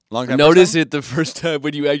long-time, notice first-time? it the first time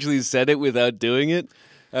when you actually said it without doing it.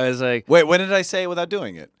 I was like, Wait, when did I say it without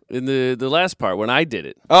doing it? in the last part when I did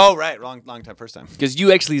it, Oh, right. Long-time, first-time. because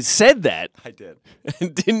you actually said that I did.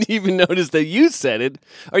 and didn't even notice that you said it.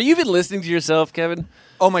 Are you even listening to yourself, Kevin?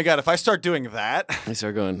 Oh, my God. If I start doing that, I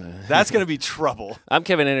start going. that's going to be trouble. I'm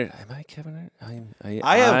Kevin Anderson. Am I Kevin Anderson?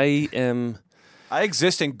 I am. I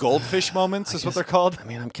exist in goldfish moments is what they're called. I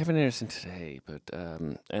mean, I'm Kevin Anderson today, but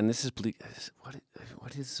and this is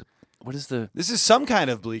what is what is the? This is some kind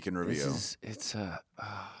of Bleak and Review. It's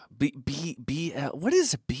what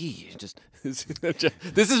is a B? Just this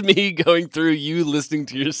is me going through you listening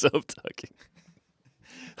to yourself talking.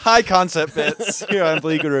 High concept bits here on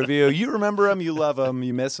Bleak and Review. You remember them, you love them,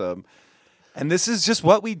 you miss them. And this is just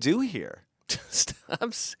what we do here.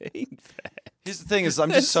 Stop saying that. Here's the thing: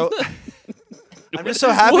 I'm just so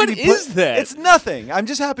happy. What to be is that? It's nothing. I'm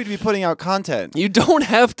just happy to be putting out content. You don't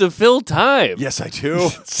have to fill time. Yes, I do.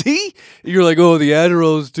 See, you're like, oh, the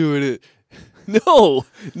Adderall's doing it. No,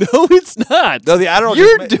 it's not. No, the Adderall.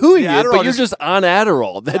 You're just doing the it, Adderall but you're just on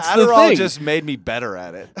Adderall. That's the the Adderall thing. just made me better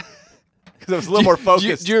at it because I was a little more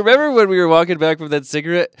focused. Do you remember when we were walking back from that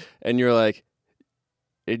cigarette, and you're like,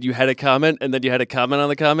 and you had a comment, and then you had a comment on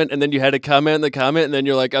the comment, and then you had a comment on the comment, and then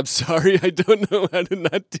you're like, I'm sorry, I don't know how to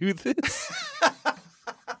not do this.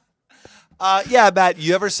 Yeah, Matt.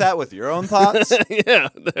 You ever sat with your own thoughts? Yeah,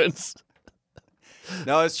 that's.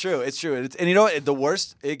 No, it's true. It's true. And you know what? The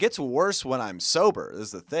worst. It gets worse when I'm sober.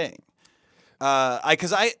 Is the thing.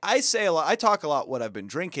 Because I say a lot. I talk a lot what I've been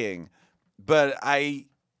drinking, but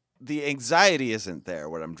the anxiety isn't there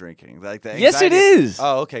when I'm drinking. Like the Yes, it anxiety- is.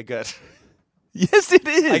 Oh, okay, good. Yes, it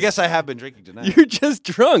is. I guess I have been drinking tonight. You're just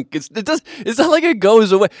drunk. It's not like it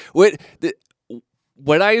goes away.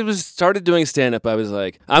 When I started doing stand up, I was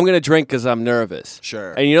like, I'm gonna drink because I'm nervous.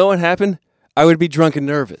 Sure. And you know what happened? I would be drunk and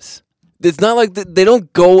nervous. It's not like they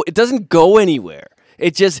don't go. It doesn't go anywhere.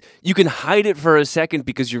 It just you can hide it for a second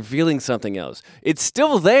because you're feeling something else. It's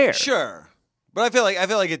still there. Sure. But I feel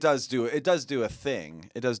like it does do a thing.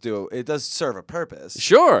 It does serve a purpose.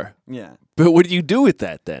 Sure. Yeah. But what do you do with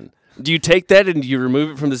that then? Do you take that and you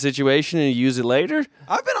remove it from the situation and you use it later?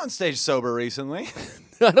 I've been on stage sober recently.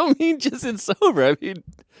 I don't mean just in sober. I mean,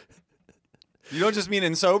 You don't just mean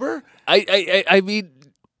in sober? I mean,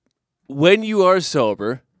 when you are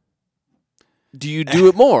sober, do you do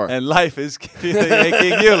it more? And life is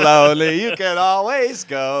making you lonely. You can always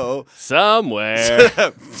go Somewhere.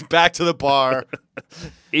 back to the bar.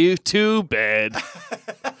 You to bed.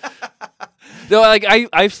 No, like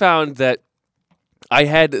I found that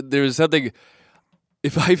there was something.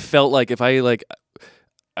 I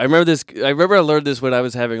remember I learned this when I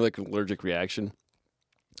was having like an allergic reaction,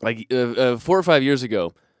 like 4 or 5 years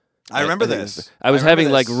ago. I remember this. I was remember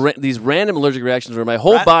having this. like these random allergic reactions where my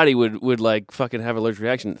whole body would like fucking have an allergic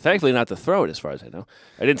reaction. Thankfully, not the throat, as far as I know.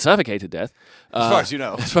 I didn't suffocate to death. As far as you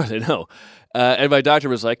know. As far as I know. And my doctor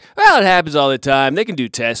was like, "Well, it happens all the time. They can do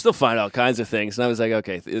tests. They'll find all kinds of things." And I was like,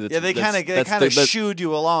 "Okay." Yeah, they kind of shooed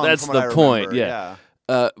you along. That's from what the I point. remember.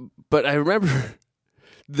 Yeah. But I remember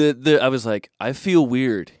I was like, I feel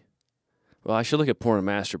weird. Well, I should look at porn and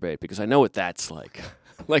masturbate because I know what that's like.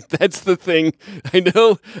 Like, that's the thing. I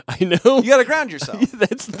know. You got to ground yourself.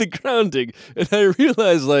 That's the grounding. And I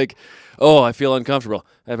realized, like, oh, I feel uncomfortable.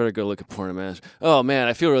 I better go look at porn and masturbate. Oh, man,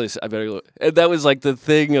 I feel really I better go. And that was, like, the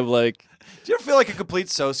thing of, like. Do you ever feel like a complete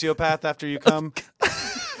sociopath after you come?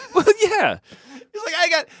 Well, yeah.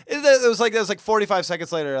 He's like, it was like 45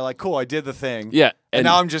 seconds later, like, cool, I did the thing. Yeah. And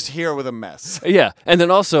now I'm just here with a mess. Yeah. And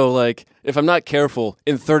then also, like, if I'm not careful,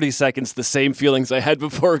 in 30 seconds, the same feelings I had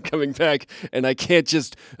before are coming back, and I can't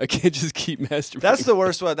just keep masturbating. That's the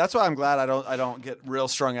worst one. That's why I'm glad I don't get real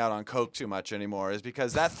strung out on coke too much anymore, is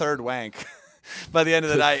because that third wank by the end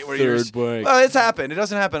of the night where you're third wank. Well, it's happened. It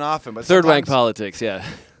doesn't happen often, but Third wank sometimes- politics, yeah.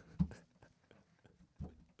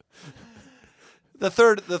 The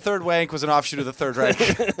third wank was an offshoot of the third rank.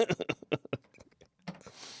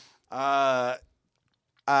 But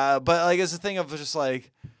like it's a thing of just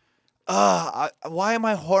like, why am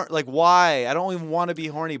I horny? Like why? I don't even want to be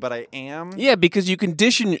horny, but I am. Yeah, because you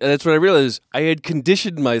condition. That's what I realized. I had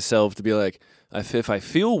conditioned myself to be like, if I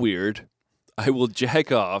feel weird, I will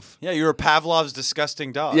jack off. Yeah, you were Pavlov's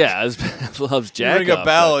disgusting dog. Yeah, I was Pavlov's jack You ring off. a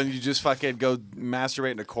bell and you just fucking go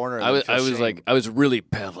masturbate in a corner. And I was feel shame. like, I was really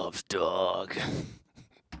Pavlov's dog.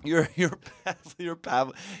 You're doing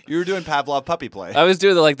Pavlov puppy play. I was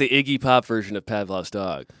doing the Iggy Pop version of Pavlov's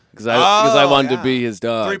dog because I wanted to be his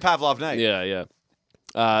dog. 3 Pavlov night. Yeah, yeah.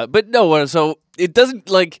 But no, so it doesn't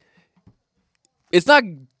it's not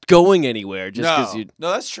going anywhere just because you.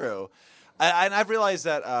 No, that's true. And I've realized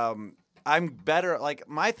that I'm better. Like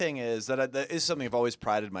my thing is that is something I've always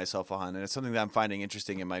prided myself on, and it's something that I'm finding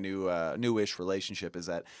interesting in my newish relationship. Is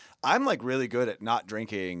that I'm like really good at not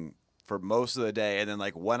drinking for most of the day, and then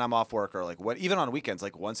like when I'm off work or like even on weekends,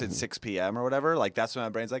 like once it's 6 p.m. or whatever, like that's when my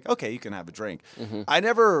brain's like, okay, you can have a drink. Mm-hmm. I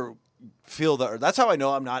never feel that's how I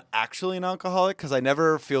know I'm not actually an alcoholic, because I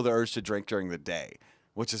never feel the urge to drink during the day,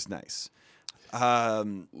 which is nice.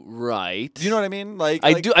 Right. Do you know what I mean? Like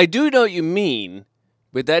I do know what you mean,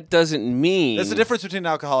 but that doesn't mean there's a difference between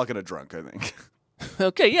an alcoholic and a drunk, I think.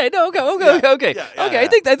 Okay, yeah, no, okay. Yeah, Okay, I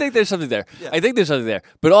think there's something there. Yeah. I think there's something there.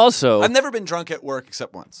 But also, I've never been drunk at work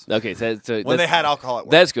except once. okay, When they had alcohol at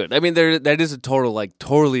work. that's good. I mean, that is a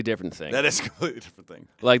totally different thing. That is a completely different thing.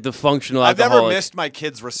 Like the functional I've never alcoholic. missed my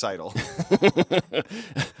kids' recital.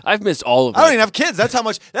 I've missed all of I don't my, even have kids. That's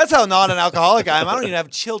how not an alcoholic I am. I don't even have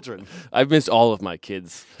children. I've missed all of my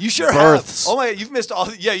kids. You sure Births. have. Oh my, you've missed all.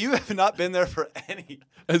 Yeah, you have not been there for any.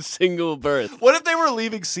 A single birth. What if they were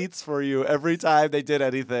leaving seats for you every time they did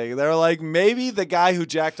anything? They were like, maybe the guy who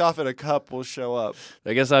jacked off in a cup will show up.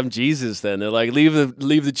 I guess I'm Jesus then. They're like, leave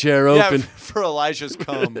the chair Yeah, open. for Elijah's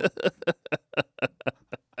cum.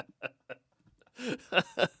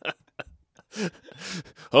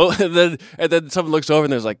 Oh, and then someone looks over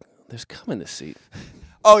and there's like, there's cum in this seat.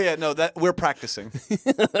 Oh yeah, no, that we're practicing.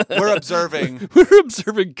 We're observing. We're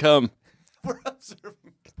observing cum. We're observing.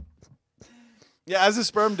 Yeah, as a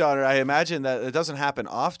sperm donor, I imagine that it doesn't happen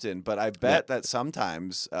often, but I bet that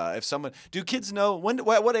sometimes, if someone, do kids know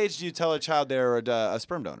what age do you tell a child they're a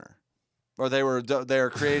sperm donor, or they're a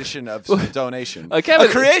creation of donation? Kevin,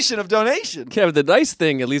 a creation of donation. Kevin, the nice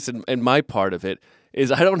thing, at least in my part of it,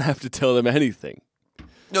 is I don't have to tell them anything.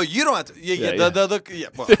 No, you don't have to. Yeah.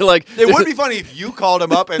 Well, They're like, it would be funny if you called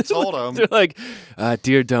him up and told him. they're like,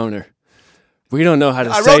 dear donor, we don't know how to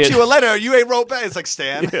I say wrote it. you a letter. You ain't wrote back. It's like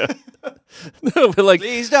Stan. No, but like,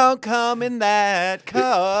 Please don't come in that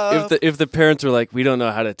cup. if the parents were like, we don't know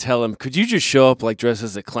how to tell him, could you just show up like dressed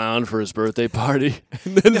as a clown for his birthday party,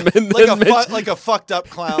 and then, like a fucked up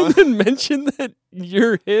clown. and then mention that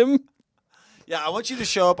you're him? Yeah, I want you to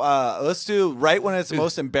show up. Let's do right when it's the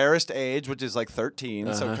most embarrassed age, which is like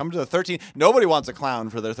 13. So come to the 13. Nobody wants a clown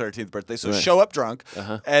for their 13th birthday. So Right. show up drunk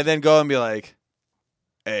and then go and be like,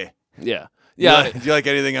 hey, Yeah, do yeah. you like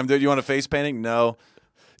anything I'm doing? Do you want a face painting? No.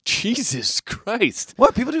 Jesus Christ!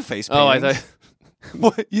 What? People do face Oh, I paintings? thought.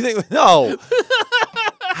 What? You think? No.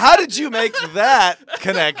 How did you make that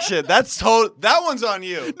connection? That one's on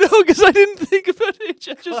you. No, because I didn't think about it.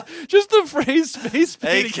 Just the phrase face Hey,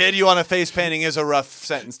 painting. kid, you want a face painting is a rough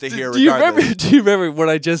sentence to hear Do you regardless. remember? Do you remember what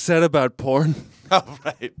I just said about porn? Oh,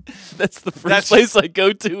 right. That's the first That's- place I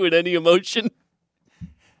go to in any emotion.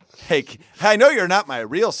 Hey, I know you're not my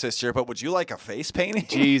real sister, but would you like a face painting?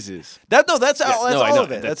 Jesus. That's No, I all know.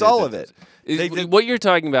 of it. That's all of it. They did- What you're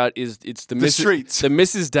talking about is it's the streets. the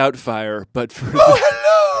Mrs. Doubtfire, but for Oh,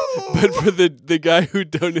 hello. but for the guy who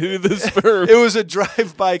donated the sperm. It was a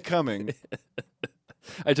drive-by coming.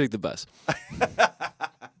 I took the bus.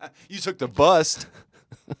 You took the bus.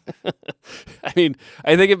 I mean,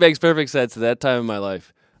 I think it makes perfect sense at that time in my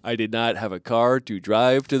life. I did not have a car to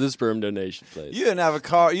drive to the sperm donation place. You didn't have a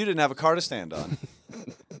car. You didn't have a car to stand on.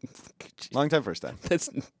 Long time, first time. That's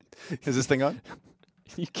Is this thing on?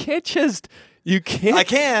 you can't. I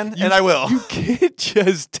can, and I will. You can't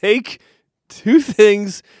just take two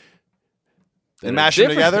things that And are mash them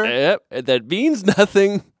different- together? Yep, that means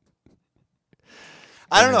nothing.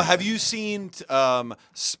 I don't know. Have you seen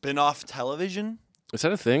spin-off television? Is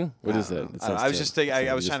that a thing? What is that? That I sounds was just thinking.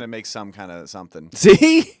 I was just- trying to make some kind of something.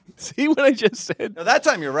 See what I just said? Now, that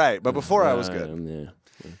time you're right, but before I was good.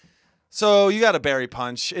 Yeah. So you got a berry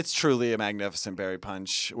punch. It's truly a magnificent berry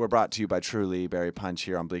punch. We're brought to you by Truly Berry Punch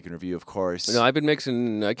here on Bleak and Review, of course. No, I've been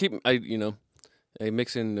mixing. I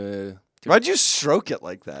mix in. Why'd you stroke it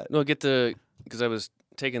like that? No, because I was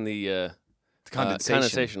taking the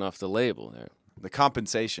condensation off the label there. The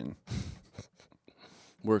compensation.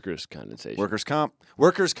 Workers' condensation.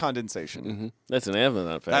 Workers condensation. Mm-hmm. That's an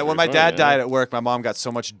Amazon fact. When my dad died at work, my mom got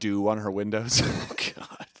so much dew on her windows. Oh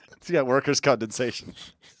God. She got workers condensation.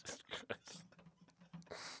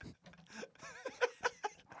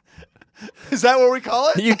 Is that what we call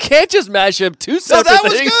it? You can't just mash up two No, separate that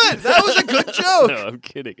was things. good. That was a good joke. No, I'm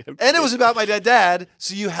kidding. And it was about my dad,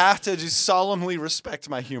 so you have to just solemnly respect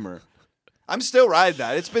my humor. I'm still riding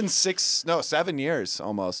that. It's been 7 years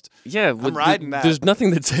almost. Yeah, I'm riding that. There's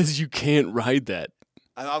nothing that says you can't ride that.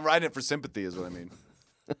 I'm riding it for sympathy, is what I mean.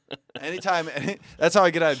 Anytime, that's how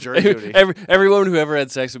I get out of jury duty. Every woman who ever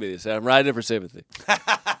had sex with me said, "I'm riding it for sympathy."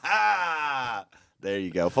 There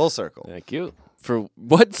you go, full circle. Thank you. For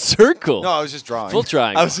what circle? No, I was just drawing. Full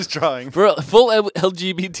triangle. I was just drawing. For a full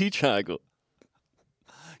LGBT triangle.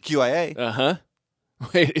 QIA. Uh-huh.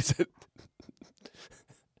 Wait, is it?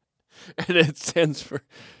 And it stands for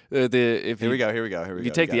if Here we go. Here we go. If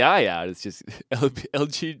you take the I out, it's just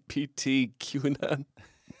LGBT QAnon.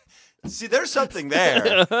 See, there's something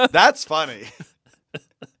there. That's funny.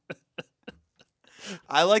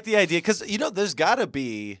 I like the idea because there's got to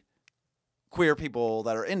be queer people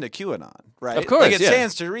that are into QAnon, right? Of course, like it yeah.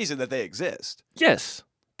 stands to reason that they exist. Yes,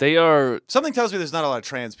 they are. Something tells me there's not a lot of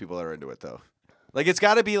trans people that are into it, though. Like it's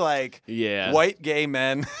got to be like Yeah. white gay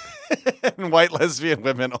men and white lesbian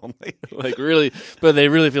women only. Like really, but they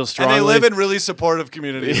really feel strongly. And they live in really supportive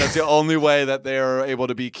communities. That's the only way that they are able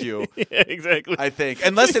to be Q. Yeah, exactly. I think,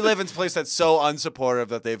 unless they live in a place that's so unsupportive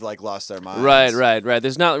that they've like lost their minds. Right.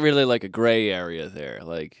 There's not really like a gray area there.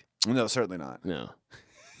 Like, No, certainly not. no.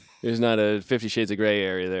 There's not a 50 Shades of Grey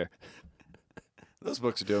area there. Those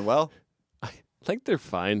books are doing well. Like, they're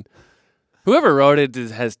fine. Whoever wrote it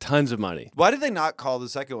has tons of money. Why did they not call the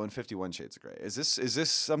second one 51 Shades of Grey? Is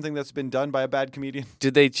this something that's been done by a bad comedian?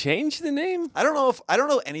 Did they change the name? I don't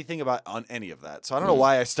know anything about on any of that, so I don't know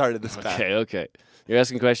why I started this back. Okay. You're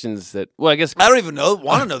asking questions that, well, I guess. I don't even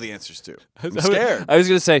want to know the answers to. I'm scared. I was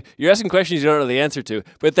going to say, you're asking questions you don't know the answer to,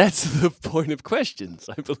 but that's the point of questions,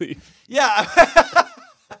 I believe. Yeah.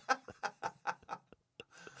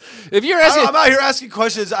 If you're asking. I'm out here asking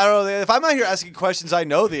questions. I don't know if I'm out here asking questions I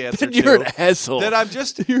know the answer Then you're to. an asshole. Then I'm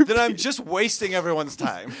just wasting everyone's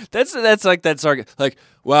time. That's like that sarcasm. Like,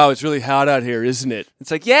 wow, it's really hot out here, isn't it?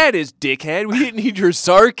 It's like, yeah, it is, dickhead. We didn't need your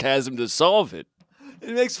sarcasm to solve it.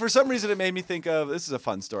 For some reason, it made me think of, this is a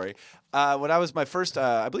fun story. When I was my first,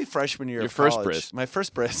 I believe freshman year of college. Your first bris. My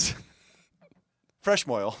first bris. Fresh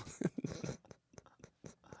moil.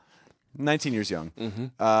 19 years young.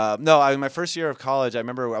 Mm-hmm. My first year of college, I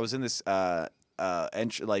remember I was in this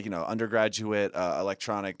undergraduate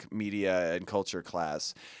electronic media and culture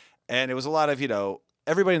class. And it was a lot of,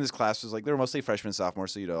 everybody in this class was like, they were mostly freshmen,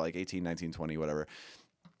 sophomores, so, like 18, 19, 20, whatever.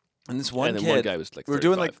 And this one And then kid, one guy was like 35. we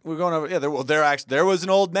were doing we're going over. There was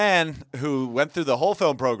an old man who went through the whole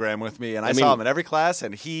film program with me, and I saw him in every class,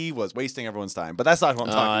 and he was wasting everyone's time. But that's not who I'm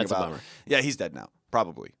talking that's a about. bummer. Yeah, he's dead now,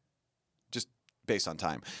 probably, just based on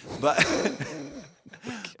time. But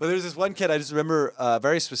but there's this one kid I just remember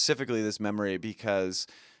very specifically this memory because.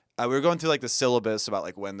 We were going through like the syllabus about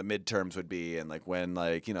like when the midterms would be and like when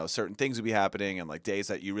certain things would be happening and like days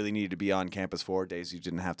that you really needed to be on campus for, days you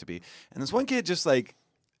didn't have to be. And this one kid just like,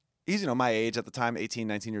 he's my age at the time, 18,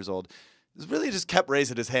 19 years old, really just kept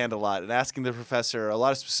raising his hand a lot and asking the professor a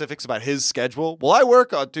lot of specifics about his schedule. Well, I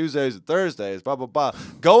work on Tuesdays and Thursdays, blah, blah, blah.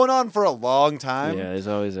 Going on for a long time. Yeah, there's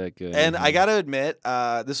always that good. And I got to admit,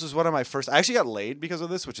 this was one of my first. I actually got laid because of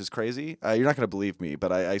this, which is crazy. You're not going to believe me,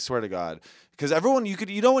 but I swear to God. Because everyone,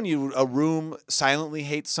 when a room silently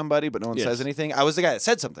hates somebody, but no one says anything? I was the guy that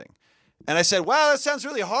said something. And I said, wow, that sounds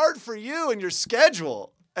really hard for you and your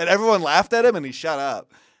schedule. And everyone laughed at him and he shut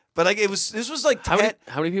up. But like this was like how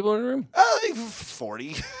many people in the room? Like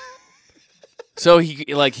 40. So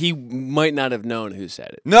he might not have known who said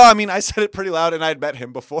it. No, I mean I said it pretty loud, and I had met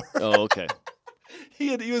him before. Oh, okay.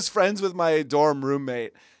 He was friends with my dorm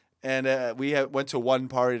roommate, and we went to one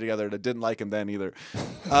party together. And I didn't like him then either.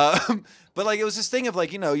 But like it was this thing of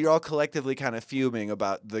like you're all collectively kind of fuming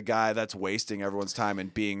about the guy that's wasting everyone's time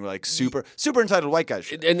and being like super entitled white guy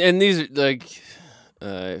shit. And these are like.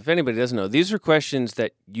 If anybody doesn't know, these are questions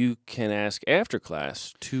that you can ask after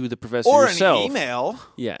class to the professor or yourself. An email.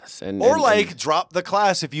 Yes, drop the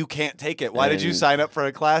class if you can't take it. Why did you sign up for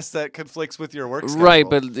a class that conflicts with your work schedule? Right,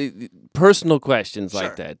 but the personal questions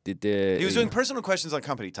like that. He was doing personal questions on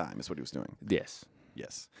company time. Is what he was doing. Yes.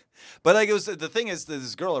 But like the thing is,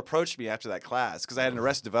 this girl approached me after that class because I had an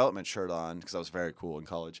Arrested Development shirt on because I was very cool in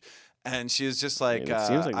college, and she was just like,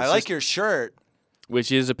 "I like your shirt,"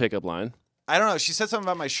 which is a pickup line. I don't know. She said something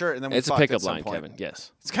about my shirt, and then it's a pickup line, point. Kevin.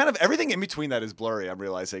 Yes, it's kind of everything in between that is blurry. I'm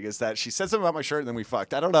realizing is that she said something about my shirt, and then we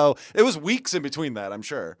fucked. I don't know. It was weeks in between that. I'm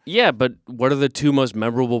sure. Yeah, but what are the two most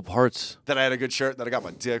memorable parts? That I had a good shirt, that I got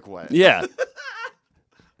my dick wet. Yeah.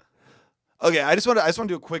 Okay, I just want to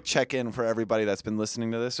do a quick check-in for everybody that's been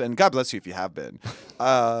listening to this, and God bless you if you have been.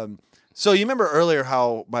 So you remember earlier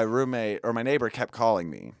how my roommate or my neighbor kept calling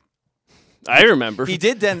me. I remember. He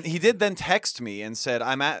did then text me and said,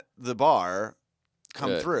 "I'm at the bar.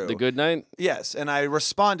 Come through." The good night? Yes, and I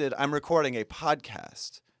responded, "I'm recording a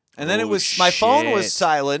podcast." And then my phone was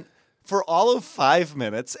silent for all of 5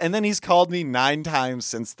 minutes, and then he's called me 9 times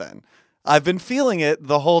since then. I've been feeling it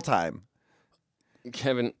the whole time.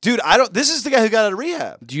 Kevin, dude, this is the guy who got out of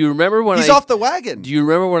rehab. Do you remember when he's off the wagon? Do you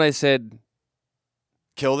remember when I said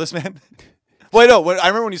kill this man? Wait, no. I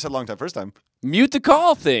remember when you said long time first time. Mute the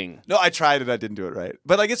call thing. No, I tried it. I didn't do it right.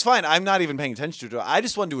 But like, it's fine. I'm not even paying attention to it. I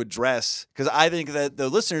just wanted to address because I think that the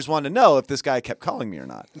listeners want to know if this guy kept calling me or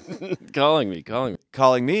not. calling me,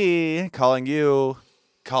 calling you,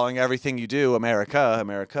 calling everything you do.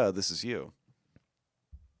 America, this is you.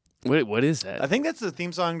 Wait, what is that? I think that's the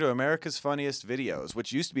theme song to America's Funniest Videos,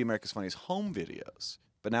 which used to be America's Funniest Home Videos,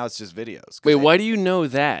 but now it's just videos. Wait, why do you know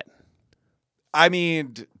that? I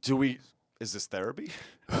mean, is this therapy?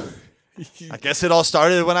 I guess it all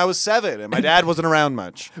started when I was 7 and my dad wasn't around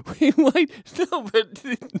much. We might no, but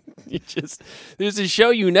there's a show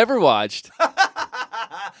you never watched.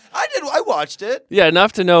 I watched it. Yeah,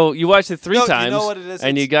 enough to know you watched it 3 No, times. you know what it is?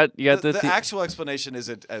 And you got the actual explanation is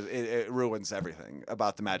it ruins everything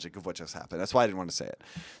about the magic of what just happened. That's why I didn't want to say it.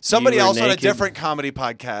 Somebody were else on a naked? different comedy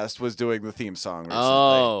podcast was doing the theme song recently.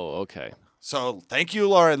 Oh, okay. So thank you,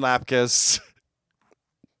 Lauren Lapkus.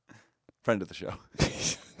 Friend of the show.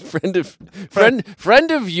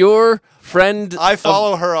 friend of your friend. I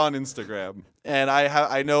follow her on Instagram, and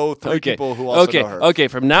I know 3 people who also know her. Okay,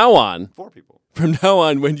 from now on. 4 people. From now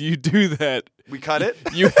on, when you do that, We cut it.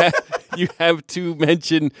 you have to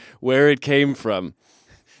mention where it came from.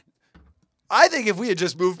 I think if we had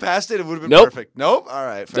just moved past it, it would have been Nope. perfect. Nope. All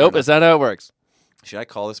right. Fair Nope, enough. it's not how it works. Should I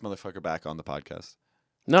call this motherfucker back on the podcast?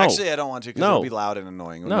 No, Actually, I don't want to because No. it'll be loud and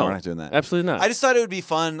annoying. no, we're not doing that. Absolutely not. I just thought it would be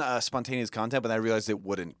fun, spontaneous content, but then I realized it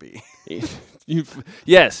wouldn't be.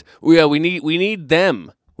 Yes, we need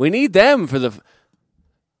them. We need them for the.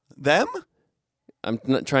 Them? I'm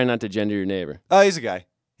not trying not to gender your neighbor. Oh, he's a guy.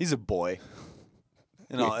 He's a boy.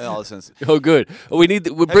 In all the sense. Oh, good. We need.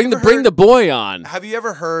 We bring you the ever heard- boy on. Have you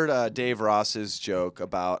ever heard Dave Ross's joke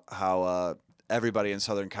about how everybody in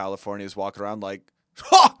Southern California is walking around like,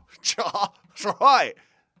 ha, cha, hi.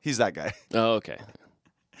 He's that guy. Oh, okay.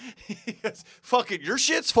 He goes, fucking, your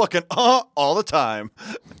shit's fucking all the time.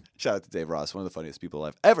 Shout out to Dave Ross, one of the funniest people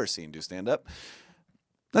I've ever seen do stand up.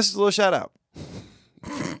 That's just a little shout out.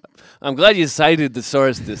 I'm glad you cited the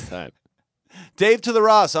source this time. Dave to the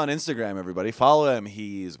Ross on Instagram, everybody. Follow him.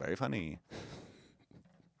 He's very funny.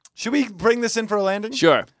 Should we bring this in for a landing?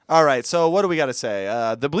 Sure. All right, so what do we got to say?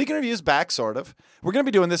 The Bleak interview is back, sort of. We're going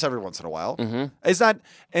to be doing this every once in a while. Mm-hmm. It's not,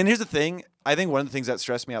 and here's the thing. I think one of the things that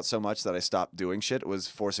stressed me out so much that I stopped doing shit was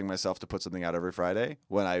forcing myself to put something out every Friday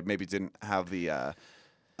when I maybe didn't have the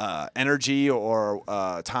energy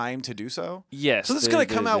or time to do so. Yes. So this is going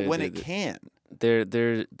to come out when it can. There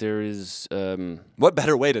is. What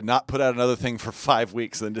better way to not put out another thing for 5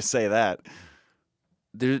 weeks than to say that?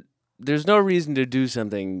 There's no reason to do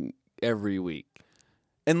something every week.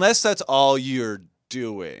 Unless that's all you're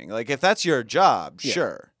doing. Like, if that's your job, Yeah.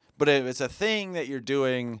 sure. But if it's a thing that you're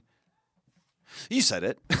doing, you said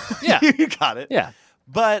it. Yeah. You got it. Yeah.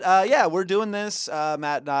 But, yeah, we're doing this.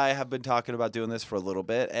 Matt and I have been talking about doing this for a little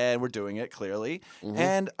bit, and we're doing it clearly. Mm-hmm.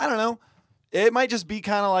 And I don't know. It might just be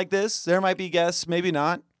kind of like this. There might be guests, maybe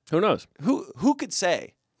not. Who knows? Who could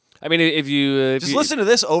say? I mean, if you Just listen to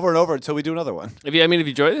this over and over until we do another one. If you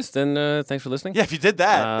enjoy this, then thanks for listening. Yeah, if you did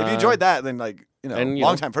that. If you enjoyed that, then, like, and,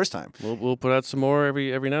 long time, first time. We'll put out some more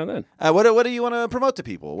every now and then. What do you want to promote to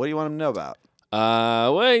people? What do you want them to know about?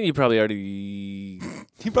 Well, you probably already.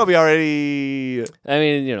 You probably already. I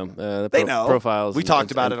mean, the They know. profiles. We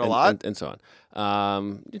talked about it a lot. and so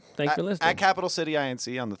on. Thanks for listening. At Capital City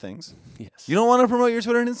INC on the things. Yes. You don't want to promote your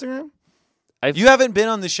Twitter and Instagram? I've- You haven't been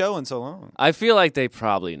on the show in so long. I feel like they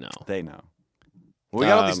probably know. They know. We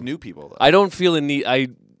got all these new people, though. I don't feel a need.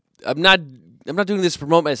 I'm not doing this to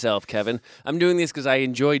promote myself, Kevin. I'm doing this because I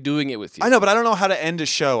enjoy doing it with you. I know, but I don't know how to end a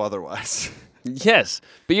show otherwise. Yes,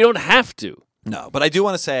 but you don't have to. No, but I do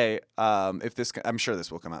want to say, if this, I'm sure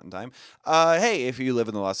this will come out in time. Hey, if you live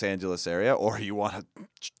in the Los Angeles area or you want to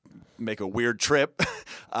make a weird trip,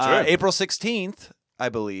 Sure. April 16th, I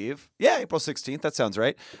believe. Yeah, April 16th. That sounds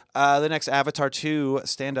right. The next Avatar 2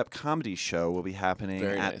 stand-up comedy show will be happening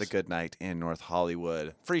Very at nice. the Good Night in North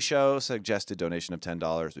Hollywood. Free show, suggested donation of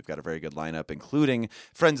 $10. We've got a very good lineup, including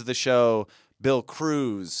friends of the show, Bill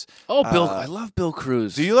Cruz. Oh, Bill! I love Bill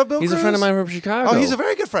Cruz. Do you love Bill He's Cruz? a friend of mine from Chicago. Oh, he's a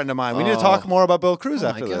very good friend of mine. We need to Oh. talk more about Bill Cruz Oh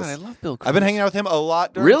after my God, this. I love Bill Cruz. I've been hanging out with him a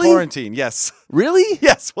lot during Really? quarantine. Yes. Really?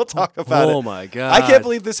 Yes, we'll talk about it. Oh my God! I can't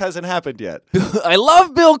believe this hasn't happened yet. I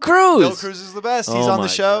love Bill Cruz. Bill Cruz is the best. He's Oh on the my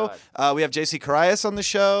show. We have JC Carias on the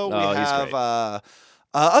show. Oh, we he's have great.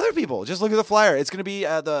 other people. Just look at the flyer. It's going to be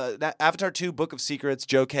the Avatar 2 Book of Secrets.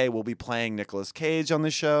 Joe K will be playing Nicolas Cage on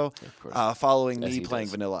the show, course. following As me he playing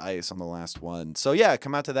does. Vanilla Ice on the last one. So, yeah,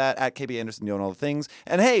 come out to that at KB Anderson doing all the things.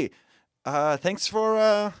 And, hey, thanks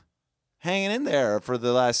for hanging in there for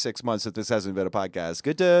the last 6 months that this hasn't been a podcast.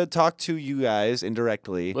 Good to talk to you guys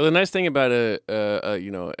indirectly. Well, the nice thing about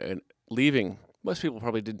leaving, most people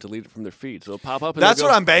probably didn't delete it from their feed, so it'll pop up. And That's they'll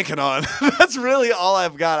what go, I'm banking on. That's really all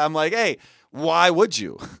I've got. I'm like, hey, why would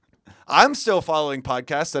you? I'm still following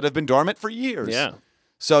podcasts that have been dormant for years. Yeah.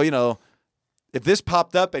 So, if this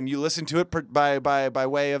popped up and you listen to it by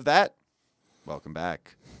way of that, welcome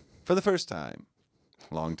back for the first time.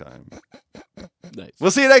 Long time. Nice.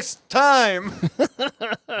 We'll see you next time.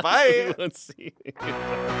 Bye. Let's see.